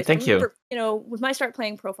 Anyways, thank you. With my Start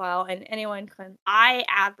Playing profile, and anyone I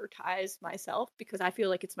advertise myself because I feel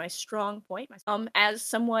like it's my strong point, as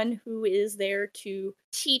someone who is there to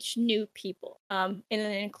teach new people in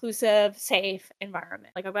an inclusive, safe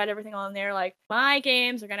environment. I've got everything on there. My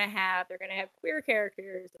games they're gonna have queer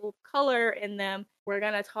characters, a little color in them. We're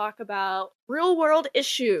going to talk about real world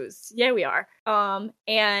issues. Yeah, we are. And,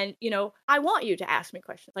 I want you to ask me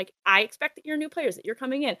questions. I expect that you're new players, that you're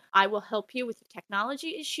coming in. I will help you with the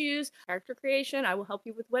technology issues, character creation. I will help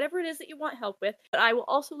you with whatever it is that you want help with, but I will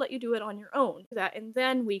also let you do it on your own. And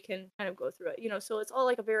then we can kind of go through it, so it's all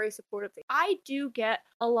a very supportive thing. I do get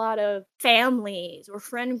a lot of families or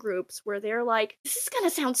friend groups where they're this is going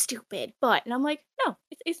to sound stupid, but, and I'm no,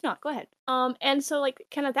 it's not. Go ahead. And so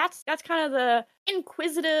kind of that's kind of the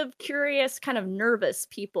inquisitive, curious, kind of nervous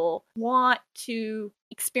people want to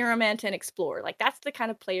experiment and explore. That's the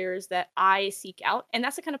kind of players that I seek out, and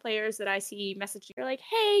that's the kind of players that I see messaging. They're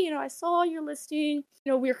hey, I saw your listing.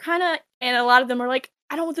 We're kind of, and a lot of them are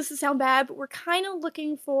I don't want this to sound bad, but we're kind of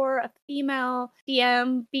looking for a female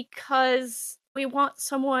DM because we want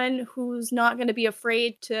someone who's not going to be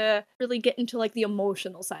afraid to really get into the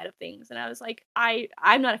emotional side of things. And I was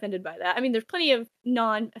I'm not offended by that. I mean, there's plenty of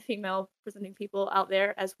non-female presenting people out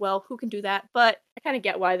there as well who can do that, but I kind of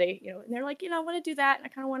get why they, and they're I want to do that, and I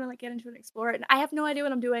kind of want to get into it and explore it. And I have no idea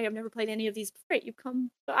what I'm doing. I've never played any of these. Great, you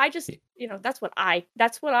come. So I just, that's what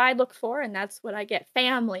I look for, and that's what I get.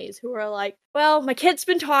 Families who are well, my kid's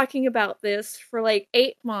been talking about this for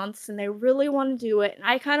 8 months, and they really want to do it, and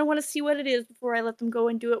I kind of want to see what it is before I let them go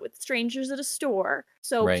and do it with strangers at a store.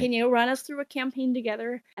 So Can you run us through a campaign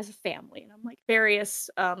together as a family? And I'm various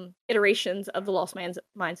iterations of the Lost Minds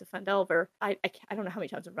of Fandelver. I don't know how many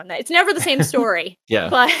times I've run that. It's never the same story. Yeah.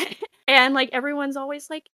 But and everyone's always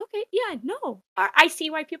okay, yeah, no, I see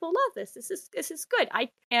why people love this. This is good.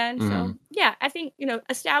 So yeah, I think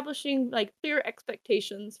establishing clear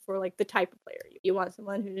expectations for the type of player you want.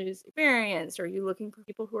 Someone who's experienced, or are you looking for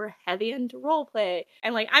people who are heavy into role play?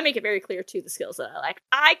 And I make it very clear too the skills that I like.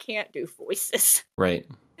 I can't do voices. Right.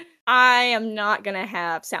 I am not gonna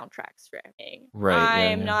have soundtracks for everything. Right. I Yeah.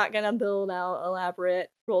 am Yeah. not gonna build out elaborate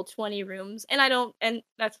Roll20 rooms, and I don't. And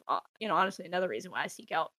that's honestly another reason why I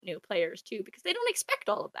seek out new players too, because they don't expect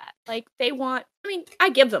all of that. Like they want. I mean, I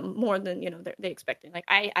give them more than they expecting. Like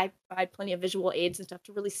I provide plenty of visual aids and stuff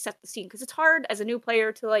to really set the scene, because it's hard as a new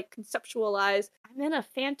player to like conceptualize. I'm in a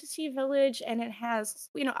fantasy village, and it has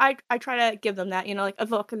I try to give them that like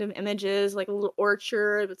evocative images, like a little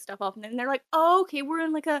orchard with stuff off, and then they're like, oh, okay, we're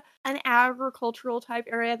in like an agricultural type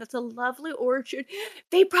area. That's a lovely orchard.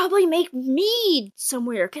 They probably make mead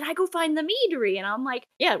somewhere. Can I go find the meadery? And I'm like,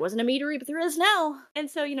 yeah, it wasn't a meadery, but there is now. And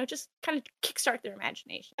so, just kind of kickstart their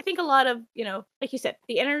imagination. I think a lot of, like you said,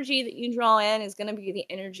 the energy that you draw in is going to be the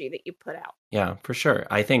energy that you put out. Yeah, for sure.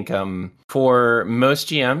 I think for most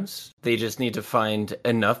GMs, they just need to find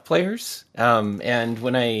enough players. And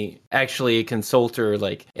when I actually consult or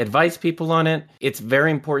like advise people on it, it's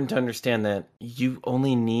very important to understand that you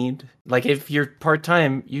only need, like if you're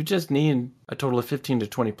part-time, you just need a total of 15 to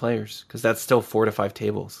 20 players, because that's still 4 to 5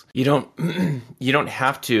 tables. You don't you don't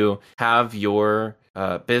have to have your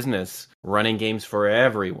business running games for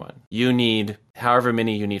everyone. You need however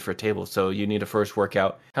many you need for a table. So you need to first work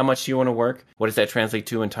out how much do you want to work? What does that translate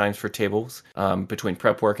to in times for tables between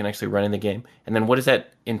prep work and actually running the game? And then what does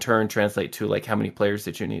that in turn translate to, like how many players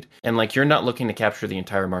that you need? And like you're not looking to capture the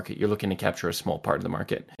entire market. You're looking to capture a small part of the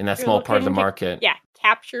market. And that small part of the market. Yeah,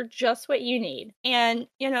 capture just what you need. And,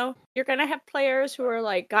 you're going to have players who are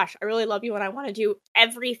like, gosh, I really love you and I want to do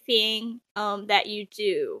everything that you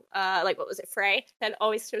do. Like, what was it, Frey? That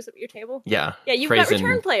always shows up at your table? Yeah. Yeah, you've got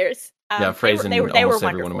return players. Frey's in almost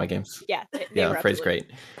every one of my games. Yeah, they were Frey's great.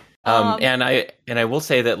 Um, and I will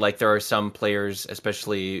say that like there are some players,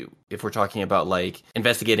 especially if we're talking about like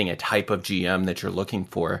investigating a type of GM that you're looking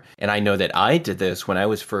for. And I know that I did this when I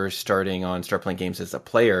was first starting on Start Playing Games as a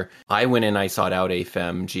player. I went and I sought out a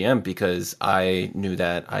femme GM because I knew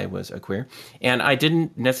that I was a queer, and I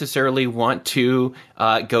didn't necessarily want to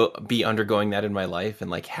be undergoing that in my life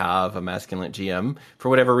and like have a masculine GM for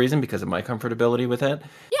whatever reason because of my comfortability with it.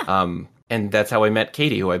 Yeah. And that's how I met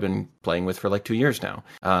Katie, who I've been playing with for like 2 years now.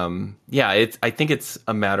 I think it's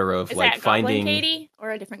a matter of Is like that finding Katie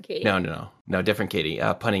or a different Katie. No, different Katie.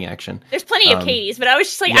 Punning action. There's plenty of Katies, but I was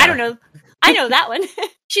just like, I don't know. I know that one.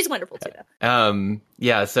 She's wonderful too,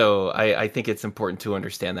 though. So I think it's important to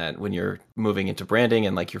understand that when you're moving into branding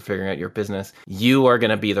and like you're figuring out your business, you are going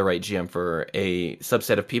to be the right GM for a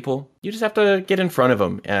subset of people. You just have to get in front of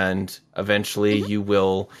them, and eventually you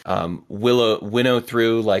will winnow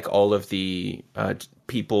through like all of the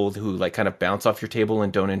people who like kind of bounce off your table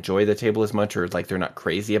and don't enjoy the table as much, or like they're not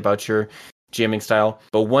crazy about your GMing style.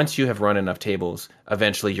 But once you have run enough tables,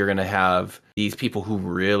 eventually you're going to have these people who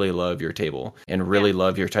really love your table and really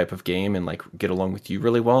love your type of game and like get along with you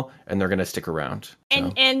really well, and they're going to stick around.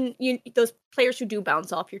 And those players who do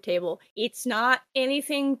bounce off your table, it's not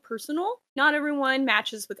anything personal. Not everyone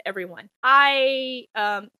matches with everyone.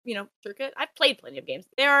 Circuit, I've played plenty of games.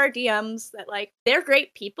 There are DMs that like, they're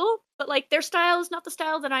great people, but like their style is not the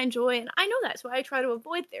style that I enjoy, and I know that, so I try to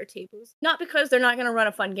avoid their tables. Not because they're not going to run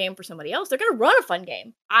a fun game for somebody else. They're going to run a fun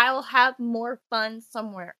game. I'll have more fun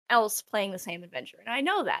somewhere else playing the same adventure, and I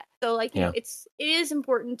know that. So like, it is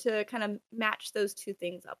important to kind of match those two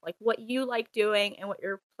things up, like what you like doing and what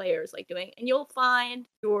your players like doing, and you'll find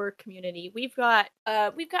your community. We've got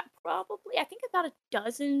probably, I think, about a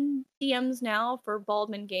dozen DMs now for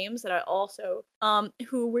Baldman Games that I also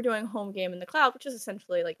who we're doing home game in the cloud, which is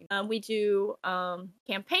essentially like we do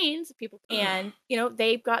campaigns, people, and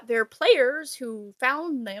they've got their players who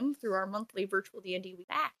found them through our monthly virtual D&D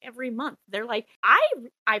back every month. They're like,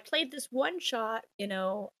 I played this one shot,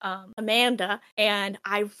 Amanda, and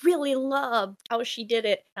I really loved how she did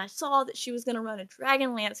it, and I saw that she was going to run a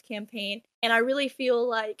Dragonlance campaign, and I really feel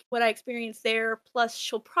like what I experienced there, plus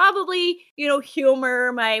she'll probably,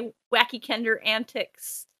 humor my wacky Kender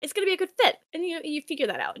antics. It's going to be a good fit. And you figure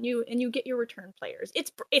that out, and you get your return players.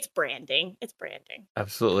 It's branding. It's branding.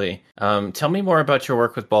 Absolutely. Tell me more about your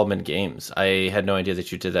work with Baldman Games. I had no idea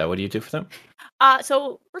that you did that. What do you do for them?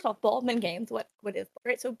 So first off, Baldman Games, what is,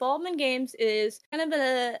 right? So Baldman Games is kind of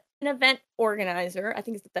an event organizer, I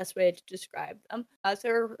think is the best way to describe them. So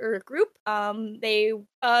we're a group.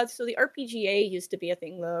 So the RPGA used to be a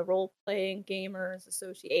thing, the Role Playing Gamers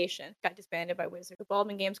Association, got disbanded by Wizard. The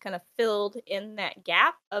Baldman Games kind of filled in that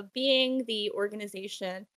gap of being the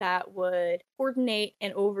organization that would coordinate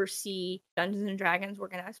and oversee Dungeons and Dragons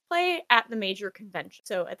organized play at the major convention.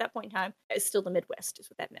 So at that point in time, it's still the Midwest is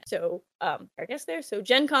what that meant. So I guess there's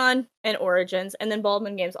Gen Con and Origins, and then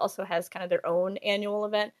Baldman Games also has kind of their own annual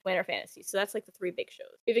event, Winter Fantasy. So that's like the 3 big shows.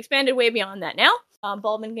 We've expanded way beyond that now.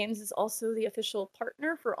 Baldwin Games is also the official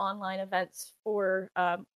partner for online events for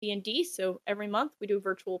D&D. So every month we do a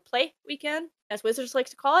virtual play weekend, as Wizards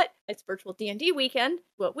likes to call it. It's virtual D&D weekend,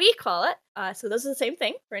 what we call it. So those are the same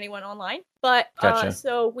thing for anyone online. But Gotcha.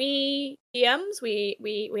 so we DMs,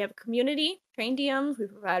 we have a community, train DMs, we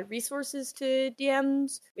provide resources to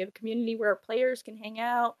DMs. We have a community where players can hang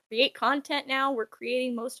out, create content now. We're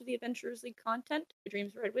creating most of the Adventurers League content. The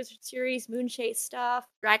Dreams of Red Wizard series, Moonchase stuff,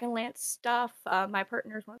 Dragonlance stuff. My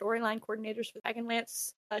partners are storyline coordinators for the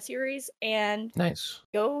Dragonlance series, and Nice.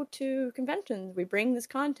 go to conventions. We bring this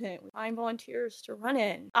content. We find volunteers to run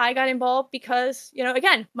in. I got involved because,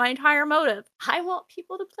 again, my entire motive, I want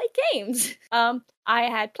people to play games. I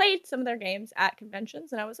had played some of their games at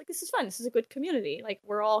conventions, and I was like, this is fun. This is a good community. Like,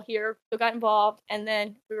 we're all here. So got involved, and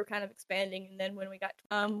then we were kind of expanding, and then when we got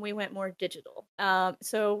we went more digital.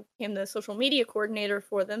 So became the social media coordinator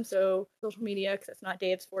for them. So social media, because that's not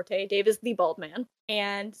Dave's forte. Dave is the bald man.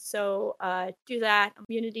 And so do that.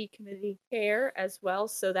 Community chair as well.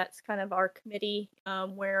 So that's kind of our committee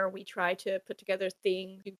where we try to put together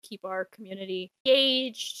things to keep our community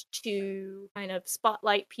engaged, to kind of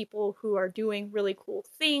spotlight people who are doing really cool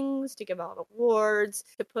things, to give out awards,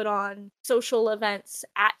 to put on social events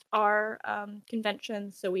at our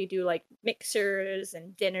conventions. So we do like mixers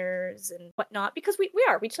and dinners and whatnot, because we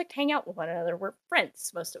just like to hang out with one another. We're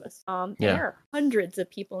friends, most of us. There are hundreds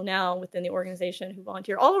of people now within the organization who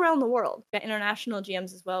volunteer all around the world. We've got international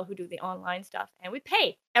GMs as well who do the online stuff, and we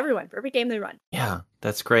pay everyone for every game they run. Yeah,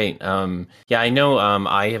 that's great. I know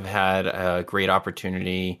I have had a great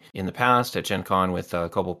opportunity in the past at Gen Con with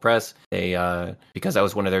Cobalt Press. They because I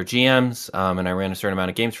was one of their GMs and I ran a certain amount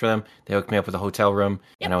of games for them, they hooked me up with a hotel room,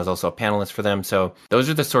 and I was also a panelist for them. So those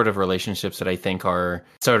are the sort of relationships that I think are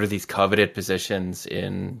sort of these coveted positions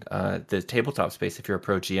in the tabletop space if you're a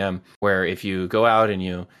pro GM, where if you go out and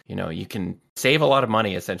you can save a lot of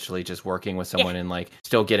money essentially just working with someone and like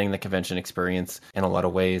still getting the convention experience in a lot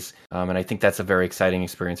of ways. And I think that's a very exciting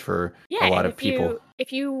experience for a lot of people. If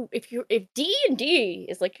D&D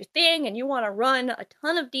is like your thing and you want to run a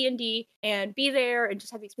ton of D&D and be there and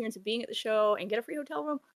just have the experience of being at the show and get a free hotel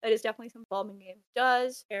room, that is definitely something Baldwin Games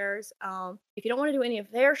does. If you don't want to do any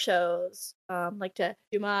of their shows, like to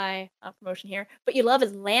do my promotion here, but you love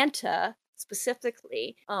Atlanta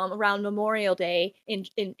specifically around Memorial Day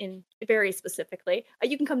in very specifically,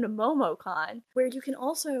 you can come to MomoCon, where you can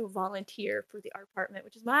also volunteer for the art department,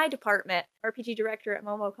 which is my department, RPG director at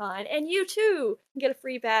MomoCon, and you too can get a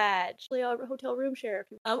free badge, a hotel room share,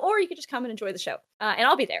 or you could just come and enjoy the show, and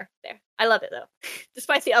I'll be there. I love it though,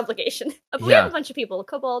 despite the obligation. We have a bunch of people,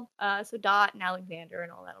 Kobold, so Dot and Alexander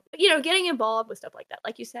and all that. But, getting involved with stuff like that,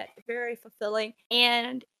 like you said, very fulfilling,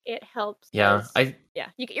 and it helps. You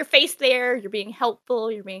get your face there. You're being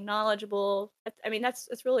helpful. You're being knowledgeable.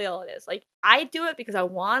 That's really all it is. Like, I do it because I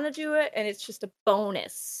want to do it, and it's just a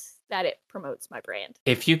bonus that it promotes my brand.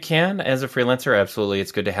 If you can, as a freelancer, absolutely,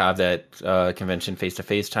 it's good to have that convention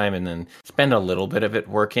face-to-face time and then spend a little bit of it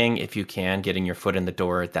working, if you can, getting your foot in the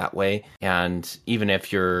door that way. And even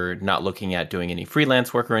if you're not looking at doing any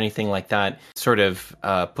freelance work or anything like that, sort of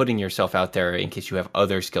putting yourself out there in case you have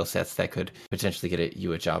other skill sets that could potentially get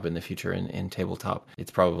you a job in the future in tabletop.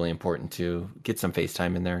 It's probably important to get some face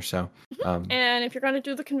time in there. So, and if you're going to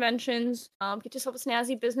do the conventions, get yourself a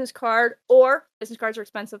snazzy business card, or business cards are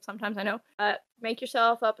expensive sometimes, I know. Make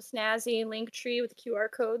yourself up a snazzy link tree with a QR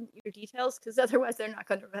code, your details, because otherwise they're not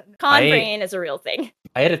going to run. Brain is a real thing.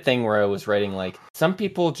 I had a thing where I was writing, like, some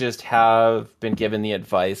people just have been given the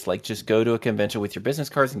advice, like, just go to a convention with your business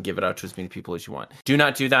cards and give it out to as many people as you want. Do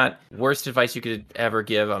not do that. Worst advice you could ever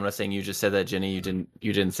give. I'm not saying you just said that, Ginny. You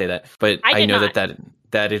didn't say that. But I know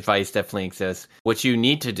that advice definitely exists. What you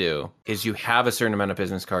need to do is you have a certain amount of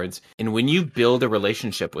business cards, and when you build a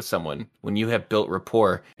relationship with someone, when you have built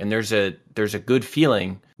rapport, and there's a good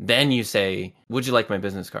feeling, then you say, would you like my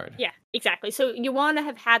business card? Yeah, exactly. So you want to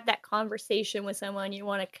have had that conversation with someone. You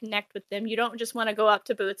want to connect with them. You don't just want to go up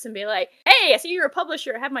to Boots and be like, hey, I see you're a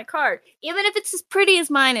publisher. Have my card. Even if it's as pretty as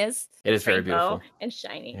mine is. It is very beautiful. And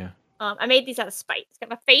shiny. Yeah. I made these out of spite. It's got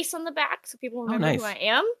my face on the back so people remember who I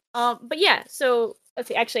am. But yeah, so let's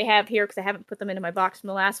see, I actually have here, because I haven't put them into my box from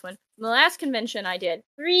the last one. From the last convention, I did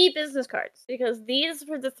 3 business cards, because these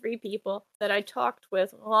were the 3 people that I talked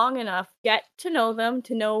with long enough, get to know them,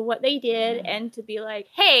 to know what they did, and to be like,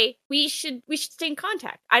 hey, we should stay in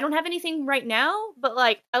contact. I don't have anything right now, but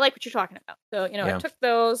like, I like what you're talking about. So, I took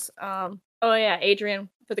those. Adrian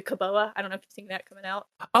for the Kaboa. I don't know if you've seen that coming out.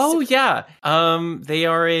 Oh, yeah. They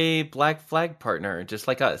are a Black Flag partner, just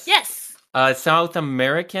like us. Yes. South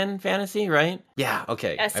American fantasy, right? Yeah,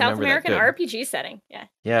 okay. A I South remember that. American Good. RPG setting. Yeah.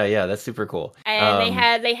 Yeah, that's super cool. And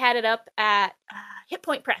they had it up at Hit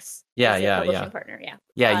Point Press. Yeah, Is their yeah, publishing yeah. partner. Yeah.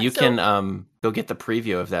 Yeah, you So can go get the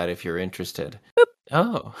preview of that if you're interested.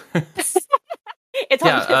 Oh. it's on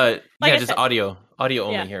like Yeah, I just said. audio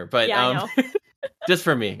only Yeah. here. But Yeah, I know. just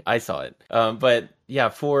for me, I saw it. But yeah,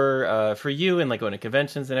 for you and like going to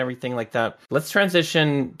conventions and everything like that, let's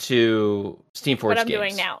transition to Steamforge What I'm games.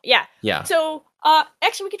 doing now. Yeah. Yeah. So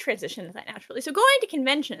actually we could transition to that naturally. So going to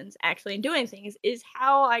conventions actually and doing things is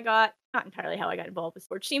how I got not entirely how I got involved with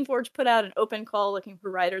Forge. Steamforge put out an open call looking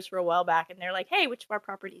for writers for a while back, and they're like, "Hey, which of our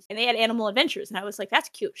properties?" And they had Animal Adventures, and I was like, "That's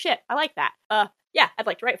cute shit. I like that. Yeah, I'd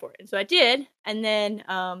like to write for it." And so I did. And then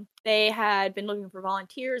they had been looking for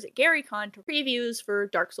volunteers at GaryCon to previews for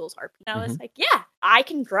Dark Souls RPG. And I was like, "Yeah, I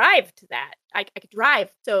can drive to that. I could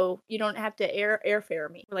drive, so you don't have to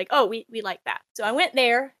airfare me." We're like, "Oh, we like that." So I went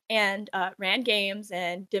there and ran games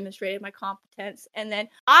and demonstrated my competence. And then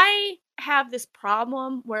I have this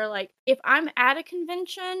problem where, like, if I'm at a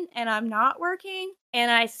convention and I'm not working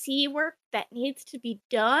and I see work that needs to be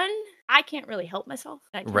done, I can't really help myself.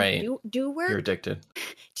 I can't do work. You're addicted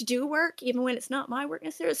to do work, even when it's not my work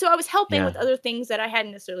necessarily. So I was helping with other things that I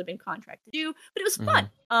hadn't necessarily been contracted to do, but it was fun.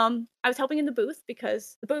 I was helping in the booth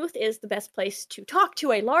because the booth is the best place to talk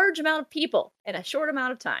to a large amount of people in a short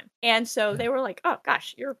amount of time. And so they were like, "Oh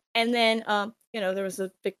gosh, you're," and then there was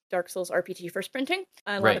a big Dark Souls RPG first printing,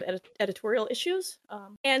 a lot of editorial issues.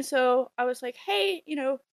 And so I was like, "Hey, I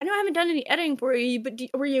know I haven't done any editing for you, but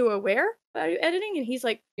were you aware about you editing?" And he's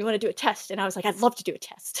like, "You want to do a test?" And I was like, "I'd love to do a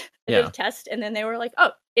test." I did a test, and then they were like,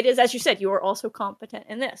 "Oh, it is, as you said, you are also competent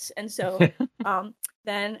in this." And so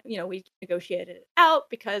then, we negotiated it out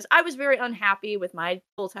because I was very unhappy with my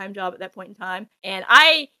full-time job at that point in time. And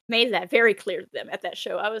I made that very clear to them at that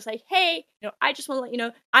show. I was like, "Hey, I just want to let you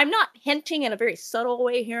know, I'm not hinting in a very subtle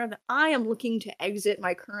way here that I am looking to exit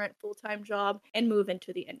my current full-time job and move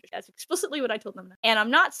into the industry." That's explicitly what I told them. And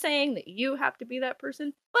I'm not saying that you have to be that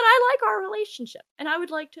person, but I like our relationship and I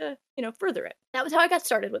would like to, further it. That was how I got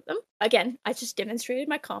started with them. Again, I just demonstrated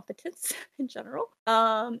my competence in general.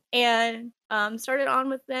 And started on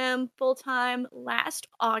with them full-time last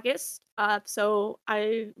August. So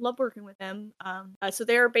I love working with them. So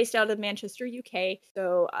they're based out of Manchester, UK.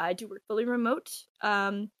 So I do work fully remote,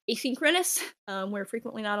 asynchronous. We're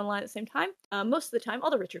frequently not online at the same time. Most of the time,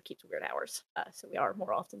 although Richard keeps weird hours. So we are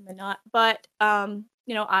more often than not. But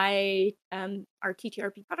I our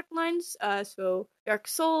TTRP product lines, so Dark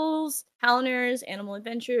Souls, Hallowners, Animal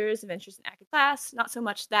Adventures, Adventures in Active Class. Not so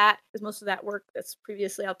much that, because most of that work that's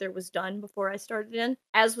previously out there was done before I started in,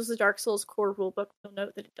 as was the Dark Souls core rulebook. You'll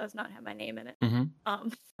note that it does not have my name in it. And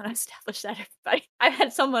I established that, everybody. I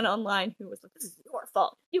had someone online who was like, "This is your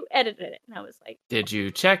fault. You edited it." And I was like, "Did you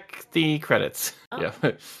check the credits?" Yeah,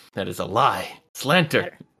 that is a lie.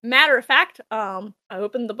 Slander. Matter of fact, I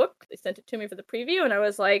opened the book. They sent it to me for the preview, and I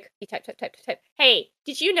was like, he type. "Hey,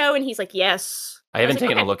 did you know?" And he's like, "Yes." I haven't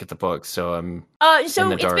taken a look at the book, so I'm so in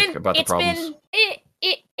the dark about the problems.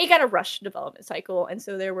 It got a rushed development cycle, and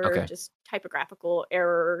so there were just typographical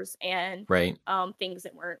errors and things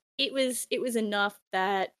that weren't. It was enough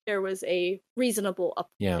that there was a reasonable up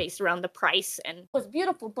based around the price, and it was a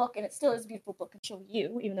beautiful book, and it still is a beautiful book. And show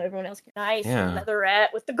you, even though everyone else can. Nice leatherette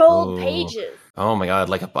with the gold pages. Oh my god,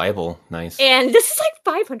 like a Bible. Nice. And this is like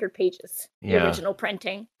 500 pages. The original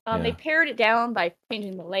printing. They pared it down by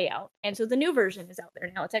changing the layout, and so the new version is out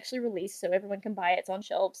there now. It's actually released, so everyone can buy it. It's on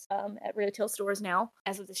shelves at retail stores now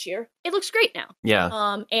as of this year. It looks great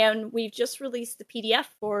now. And we've just released the PDF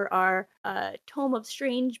for our Tome of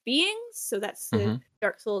Strange Beings. So that's the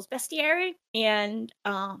Dark Souls bestiary, and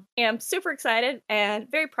I'm super excited and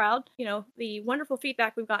very proud. The wonderful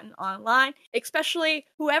feedback we've gotten online, especially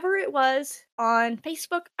whoever it was on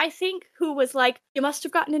Facebook, I think, who was like, "You must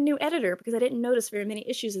have gotten a new editor because I didn't notice very many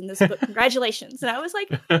issues in this book. Congratulations." And I was like,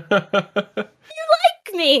 "You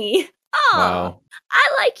like me? Oh, wow.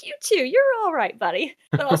 I like you too. You're all right, buddy."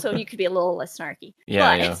 But also, you could be a little less snarky.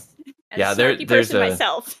 As a snarky person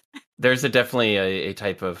myself. There's definitely a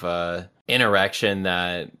type of interaction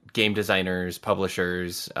that game designers,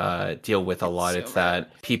 publishers deal with a lot. It's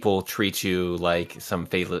that people treat you like some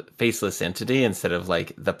faceless entity instead of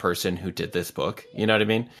like the person who did this book. You know what I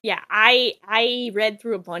mean? Yeah, I read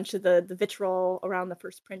through a bunch of the vitriol around the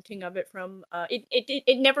first printing of it from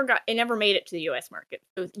it never made it to the US market.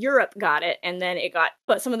 So Europe got it, and then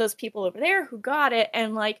but some of those people over there who got it,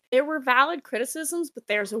 and like there were valid criticisms, but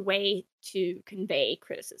there's a way to convey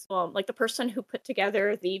criticism. Like the person who put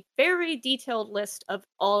together the very detailed list of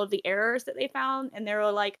all all of the errors that they found, and they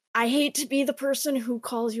were like, I hate to be the person who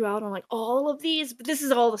calls you out on like all of these, but this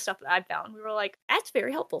is all the stuff that I found. We were like, that's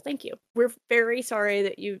very helpful, thank you. We're very sorry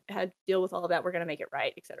that you had to deal with all of that. We're going to make it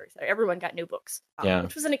right, et cetera, et cetera. Everyone got new books,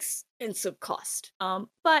 which was an expensive cost.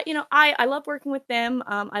 But I love working with them.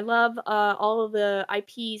 I love all of the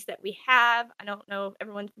IPs that we have. I don't know if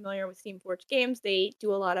everyone's familiar with Steamforged Games. They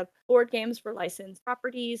do a lot of board games for licensed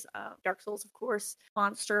properties. Dark Souls, of course,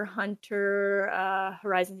 Monster Hunter,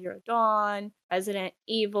 Horizon Zero Dawn, Resident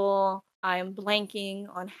Evil. I am blanking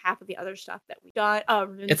on half of the other stuff that we've done.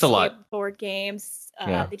 It's a lot. Board games.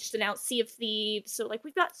 They just announced Sea of Thieves. So like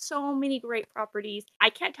we've got so many great properties.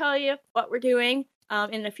 I can't tell you what we're doing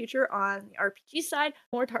in the future on the RPG side.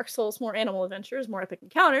 More Dark Souls, more Animal Adventures, more Epic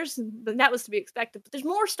Encounters. But that was to be expected. But there's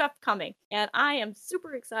more stuff coming, and I am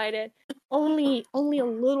super excited. Only a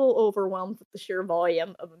little overwhelmed with the sheer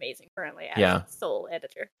volume of amazing currently as sole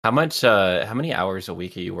editor. How many hours a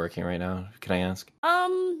week are you working right now? Can I ask?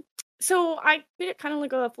 So I did it kind of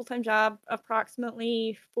like a full-time job,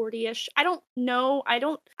 approximately 40-ish. I don't know. I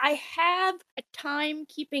have a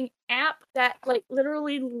timekeeping app that like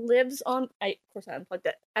literally lives on, of course I unplugged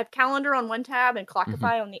it. I have calendar on one tab and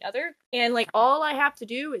Clockify on the other. And like all I have to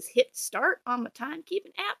do is hit start on my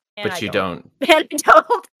timekeeping app. But you don't. And I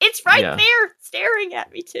don't. It's right there staring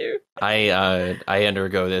at me too. I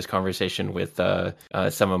undergo this conversation with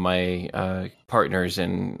some of my partners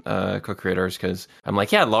and co-creators because I'm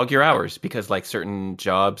like, log your hours, because like certain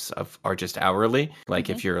jobs are just hourly. Like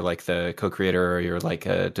if you're like the co-creator or you're like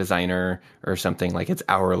a designer or something, like it's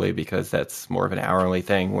hourly because that's more of an hourly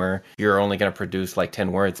thing where you're only going to produce like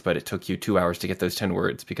 10 words, but it took you 2 hours to get those 10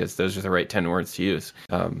 words because those are the right 10 words to use.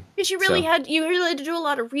 Because you really had to do a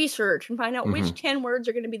lot of research and find out which 10 words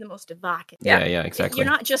are going to be the most evocative. Yeah, exactly. You're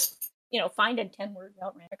not just finding 10 words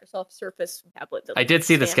out in Microsoft Surface tablet. I did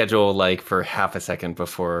see the schedule like for half a second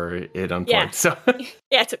before it unplugged. Yeah. So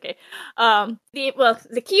yeah, it's okay.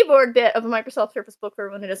 The keyboard bit of a Microsoft Surface Book, for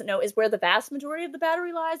everyone who doesn't know, is where the vast majority of the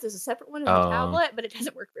battery lies. There's a separate one in the tablet, but it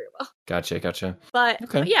doesn't work very well. Gotcha. But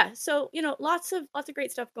so lots of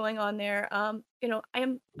great stuff going on there. I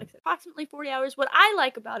am like I said, approximately 40 hours. What I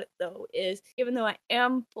like about it though is even though I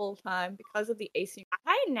am full time because of the async,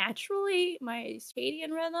 I naturally my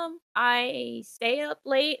circadian rhythm. I stay up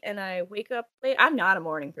late and I wake up late. I'm not a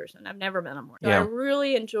morning person. I've never been a morning. So I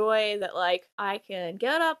really enjoy that. Like I can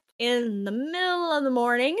get up in the middle of the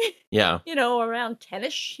morning. Around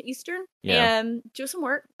 10ish Eastern. And do some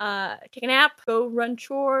work, take a nap, go run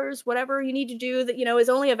chores, whatever you need to do that, is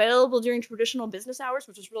only available during traditional business hours,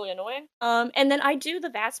 which is really annoying. And then I do the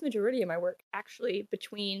vast majority of my work actually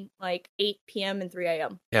between like 8 p.m. and 3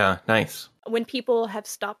 a.m. Yeah, nice. When people have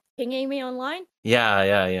stopped pinging me online. Yeah.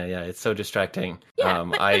 It's so distracting. Yeah,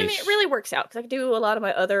 but I mean, it really works out because I do a lot of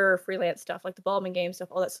my other freelance stuff, like the Baldwin game stuff,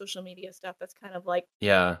 all that social media stuff. That's kind of like...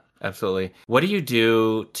 Yeah, absolutely. What do you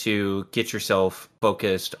do to get yourself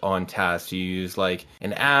focused on tasks? Do you use like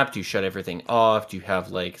an app? Do you shut everything off? Do you have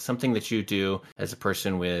like something that you do as a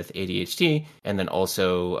person with ADHD? And then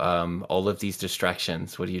also all of these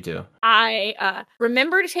distractions. What do you do? I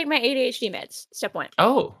remember to take my ADHD meds. Step one.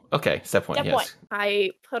 Oh, okay. Step one. Step one.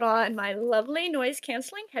 I put on my lovely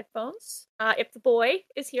noise-canceling headphones. If the boy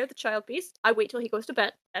is here, the child beast, I wait till he goes to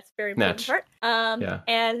bed. That's a very important part.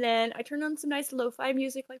 And then I turn on some nice lo-fi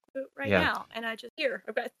music like we do right now. And I just hear.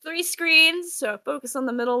 I've got 3 screens, so I focus on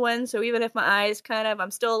the middle one. So even if my eyes I'm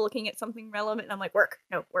still looking at something relevant, and I'm like, work.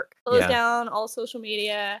 Close down all social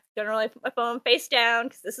media. Generally, I put my phone face down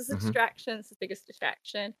because this is a distraction. It's the biggest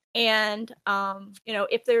distraction. And,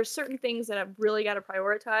 if there's certain things that I've really got to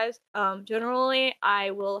prioritize, generally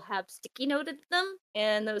I will have sticky noted them.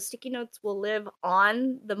 And those sticky notes will live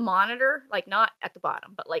on the monitor, like not at the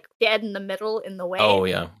bottom, but like dead in the middle in the way. Oh,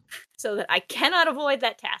 yeah. So that I cannot avoid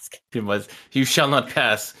that task. You shall not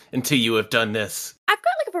pass until you have done this. I've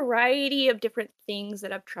got like a variety of different things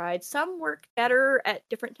that I've tried. Some work better at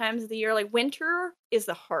different times of the year. Like winter is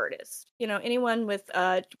the hardest. Anyone with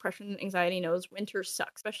depression, anxiety knows winter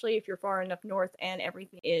sucks, especially if you're far enough north and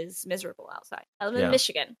everything is miserable outside. I live in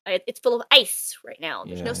Michigan. It's full of ice right now.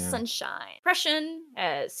 There's no sunshine. Depression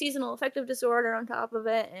has seasonal affective disorder on top of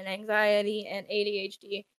it, and anxiety and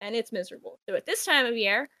ADHD, and it's miserable. So at this time of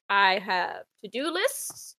year, I have to-do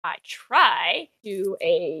lists. I try to do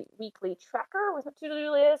a weekly tracker with a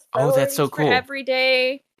to-do list. Oh, that's so cool. For every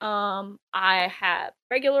day. I have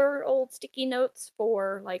regular old sticky notes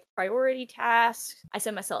for like priority tasks. I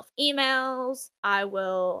send myself emails. I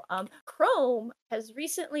will Chrome has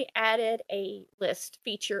recently added a list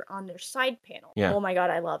feature on their side panel. Yeah. Oh my god,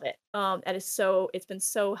 I love it. It's been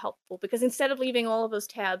so helpful because instead of leaving all of those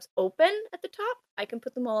tabs open at the top, I can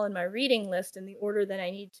put them all in my reading list in the order that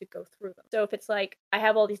I need to go through them. So if it's like I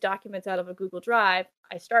have all these documents out of a Google Drive,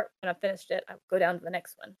 I start when I've finished it, I go down to the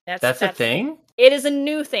next one. That's a thing? It is a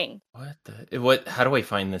new thing. How do I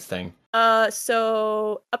find this thing?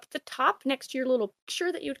 So up at the top next to your little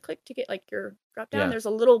picture that you would click to get like your drop down, Yeah. there's a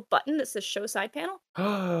little button that says show side panel.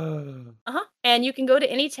 And you can go to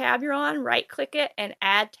any tab you're on, right click it, and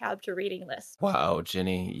add tab to reading list. Wow,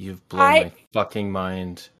 Ginny, you've blown my fucking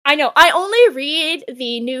mind. I know. I only read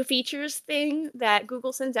the new features thing that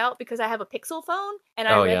Google sends out because I have a Pixel phone, and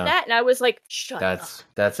I read that, and I was like, shut up.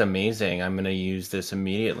 That's amazing. I'm going to use this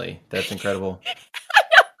immediately. That's incredible.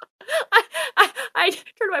 I turned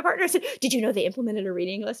to my partner and said, did you know they implemented a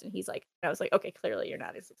reading list? And he's like, I was like, okay, clearly you're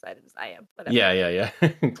not as excited as I am. Whatever. Yeah.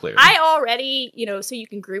 Clearly. I already, so you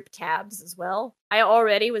can group tabs as well. I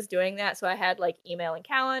already was doing that. So I had like email and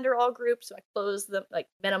calendar all grouped. So I closed them, like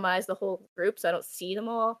minimize the whole group so I don't see them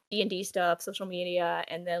all. D&D stuff, social media,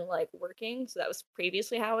 and then like working. So that was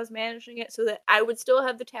previously how I was managing it so that I would still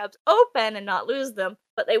have the tabs open and not lose them,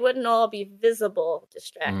 but they wouldn't all be visible,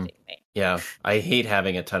 distracting me. Yeah, I hate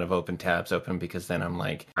having a ton of open tabs open because then I'm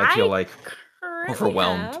like, I feel like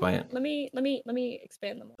overwhelmed by it. Let me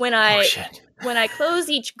expand them. When I close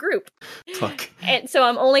each group, and so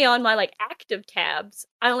I'm only on my like active tabs.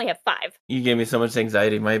 I only have 5. You gave me so much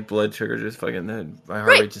anxiety. My blood sugar just my heart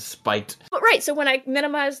rate just spiked. But so when I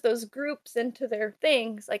minimize those groups into their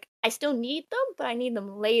things, like I still need them, but I need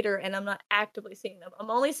them later, and I'm not actively seeing them.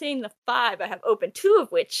 I'm only seeing the 5 I have open, 2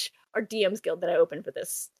 of which are DM's Guild that I opened for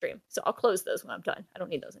this stream. So I'll close those when I'm done. I don't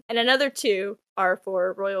need those. And another 2 are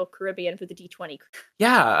for Royal Caribbean for the D20.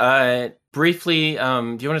 Yeah, briefly, do you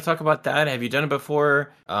want to talk about that? Have you done it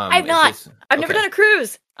before? I've not. I've never done a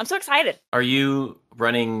cruise. I'm so excited. Are you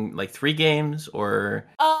running like 3 games or?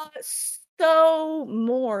 So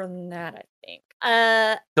more than that, I think.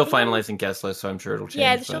 Still finalizing guest list, so I'm sure it'll change.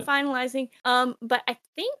 Yeah, they're still finalizing. But I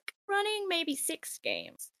think running maybe 6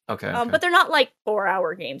 games. Okay. But they're not like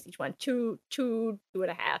 4-hour games each one. 2.5,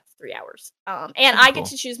 3 hours. And I get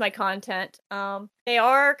to choose my content. They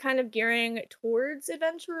are kind of gearing towards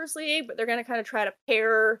Adventurers League, but they're going to kind of try to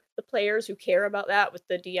pair the players who care about that with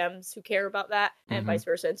the DMs who care about that, and vice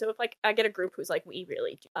versa. And so if like I get a group who's like, we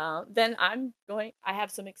really do, then I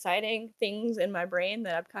have some exciting things in my brain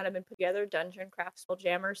that I've kind of been put together. Dungeon craft,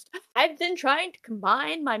 Spelljammers. I've been trying to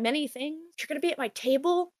combine my many things. You're going to be at my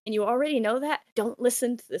table, and you already know that. Don't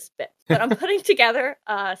listen to this bit. But I'm putting together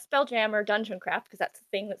a Spelljammer dungeon craft because that's the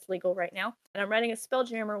thing that's legal right now. And I'm writing a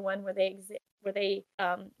Spelljammer one where they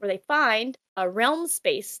find a realm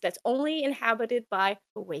space that's only inhabited by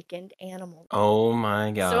awakened animals. Oh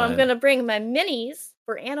my god. So I'm going to bring my minis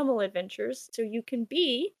for animal adventures so you can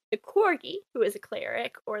be the corgi, who is a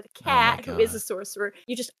cleric, or the cat, who is a sorcerer.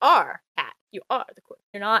 You just are cat. You are the corgi.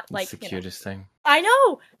 You're not like... It's the cutest thing. I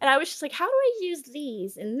know! And I was just like, how do I use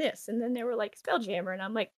these in this? And then they were like, Spelljammer, and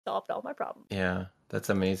I'm like, solved all my problems. Yeah, that's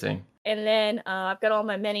amazing. And then I've got all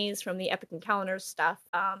my minis from the Epic Encounters stuff,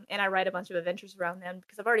 and I write a bunch of adventures around them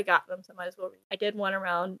because I've already got them, so I might as well read. I did one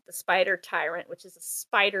around the Spider Tyrant, which is a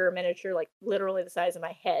spider miniature, like literally the size of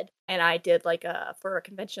my head. And I did for a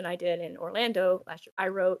convention I did in Orlando last year, I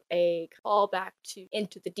wrote a callback to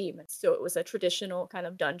Into the Demons. So it was a traditional kind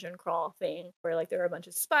of dungeon crawl thing where like there were a bunch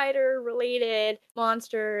of spider related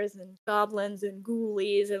monsters and goblins and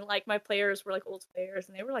ghoulies, and like my players were like old players,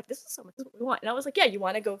 and they were like, this is what we want. And I was like, yeah, you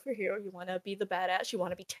want to go for hero, you want to be the badass, you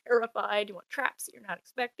want to be terrified, you want traps that you're not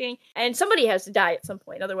expecting, and somebody has to die at some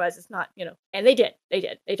point, otherwise it's not, and they did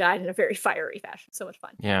they died in a very fiery fashion. So much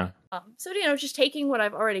fun. Yeah. So just taking what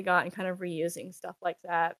I've already got and kind of reusing stuff like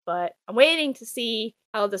that. But I'm waiting to see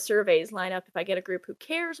how the surveys line up, if I get a group who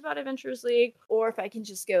cares about Adventurers League, or if I can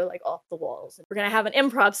just go like off the walls. And we're going to have an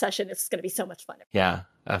improv session. It's going to be so much fun. Yeah,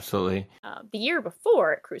 absolutely. The year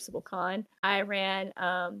before at Crucible Con, I ran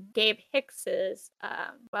Gabe Hicks's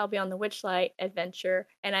Wild Beyond the Witchlight adventure,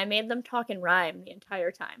 and I made them talk in rhyme the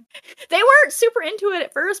entire time. They weren't super into it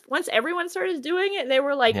at first. Once everyone started doing it, they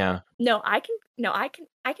were like, no, I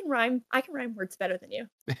can rhyme words better than you.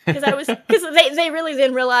 Because they really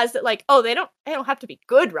then realized that like, oh, they don't have to be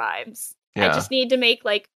good rhymes. Yeah. I just need to make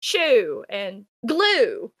like shoe and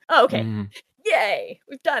glue. Oh, okay. Yay,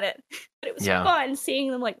 we've done it. But it was Yeah. fun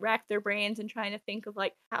seeing them like rack their brains and trying to think of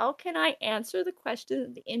like, how can I answer the question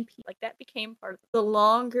of the NP? Like that became part of it. The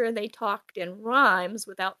longer they talked in rhymes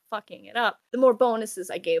without fucking it up, the more bonuses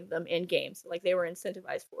I gave them in games. So, like they were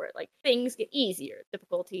incentivized for it. Like things get easier,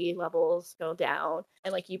 difficulty levels go down,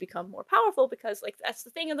 and like you become more powerful because like that's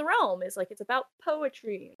the thing in the realm is like it's about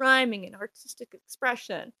poetry, rhyming, and artistic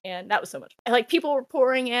expression, and that was so much fun. And like people were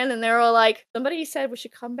pouring in, and they were like, somebody said we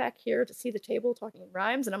should come back here to see the table talking in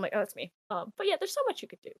rhymes, and I'm like, oh, that's me. But yeah, there's so much you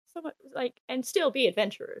could do, so much like, and still be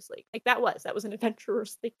adventurers. Like that was an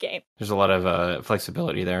adventurers game. There's a lot of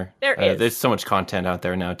flexibility there. There is. There's so much content out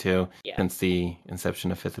there now too, Yeah. since the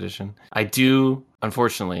inception of 5th edition. I do,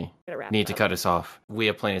 unfortunately, need to cut us off. We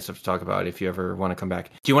have plenty of stuff to talk about if you ever want to come back.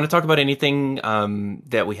 Do you want to talk about anything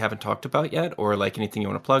that we haven't talked about yet, or like anything you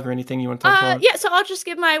want to plug or anything you want to talk about? Yeah, so I'll just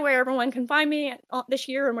give where everyone can find me this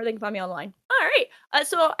year and where they can find me online. All right.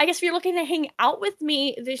 So I guess if you're looking to hang out with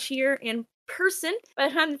me this year in person, by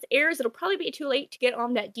the time this airs, it'll probably be too late to get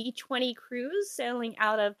on that D20 cruise sailing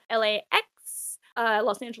out of LAX.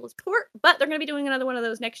 Los Angeles port, but they're going to be doing another one of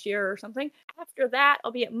those next year or something. After that,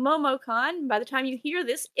 I'll be at MomoCon. By the time you hear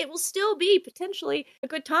this, it will still be potentially a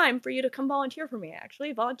good time for you to come volunteer for me,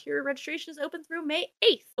 actually. Volunteer registration is open through May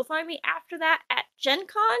 8th. You'll find me after that at Gen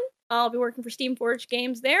Con. I'll be working for Steamforged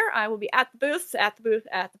Games there. I will be at the booth,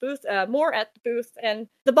 more at the booth, and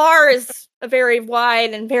the bar is a very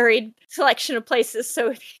wide and varied selection of places,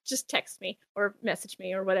 so if you just text me or message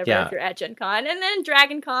me or whatever if you're at Gen Con, and then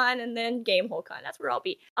Dragon Con, and then Gamehole Con. That's where I'll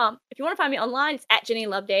be. If you want to find me online, it's at Ginny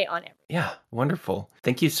Loveday on everything. Yeah, wonderful.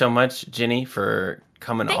 Thank you so much, Ginny, for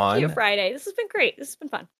coming on. Thank you, Friday. This has been great. This has been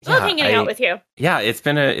fun. I love hanging out with you. Yeah, it's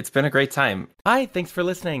been a great time. Hi, thanks for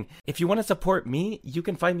listening. If you want to support me, you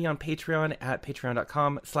can find me on Patreon at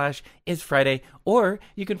patreon.com/isfriday, or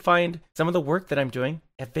you can find some of the work that I'm doing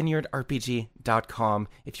at vineyardrpg.com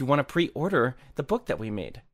if you want to pre-order the book that we made.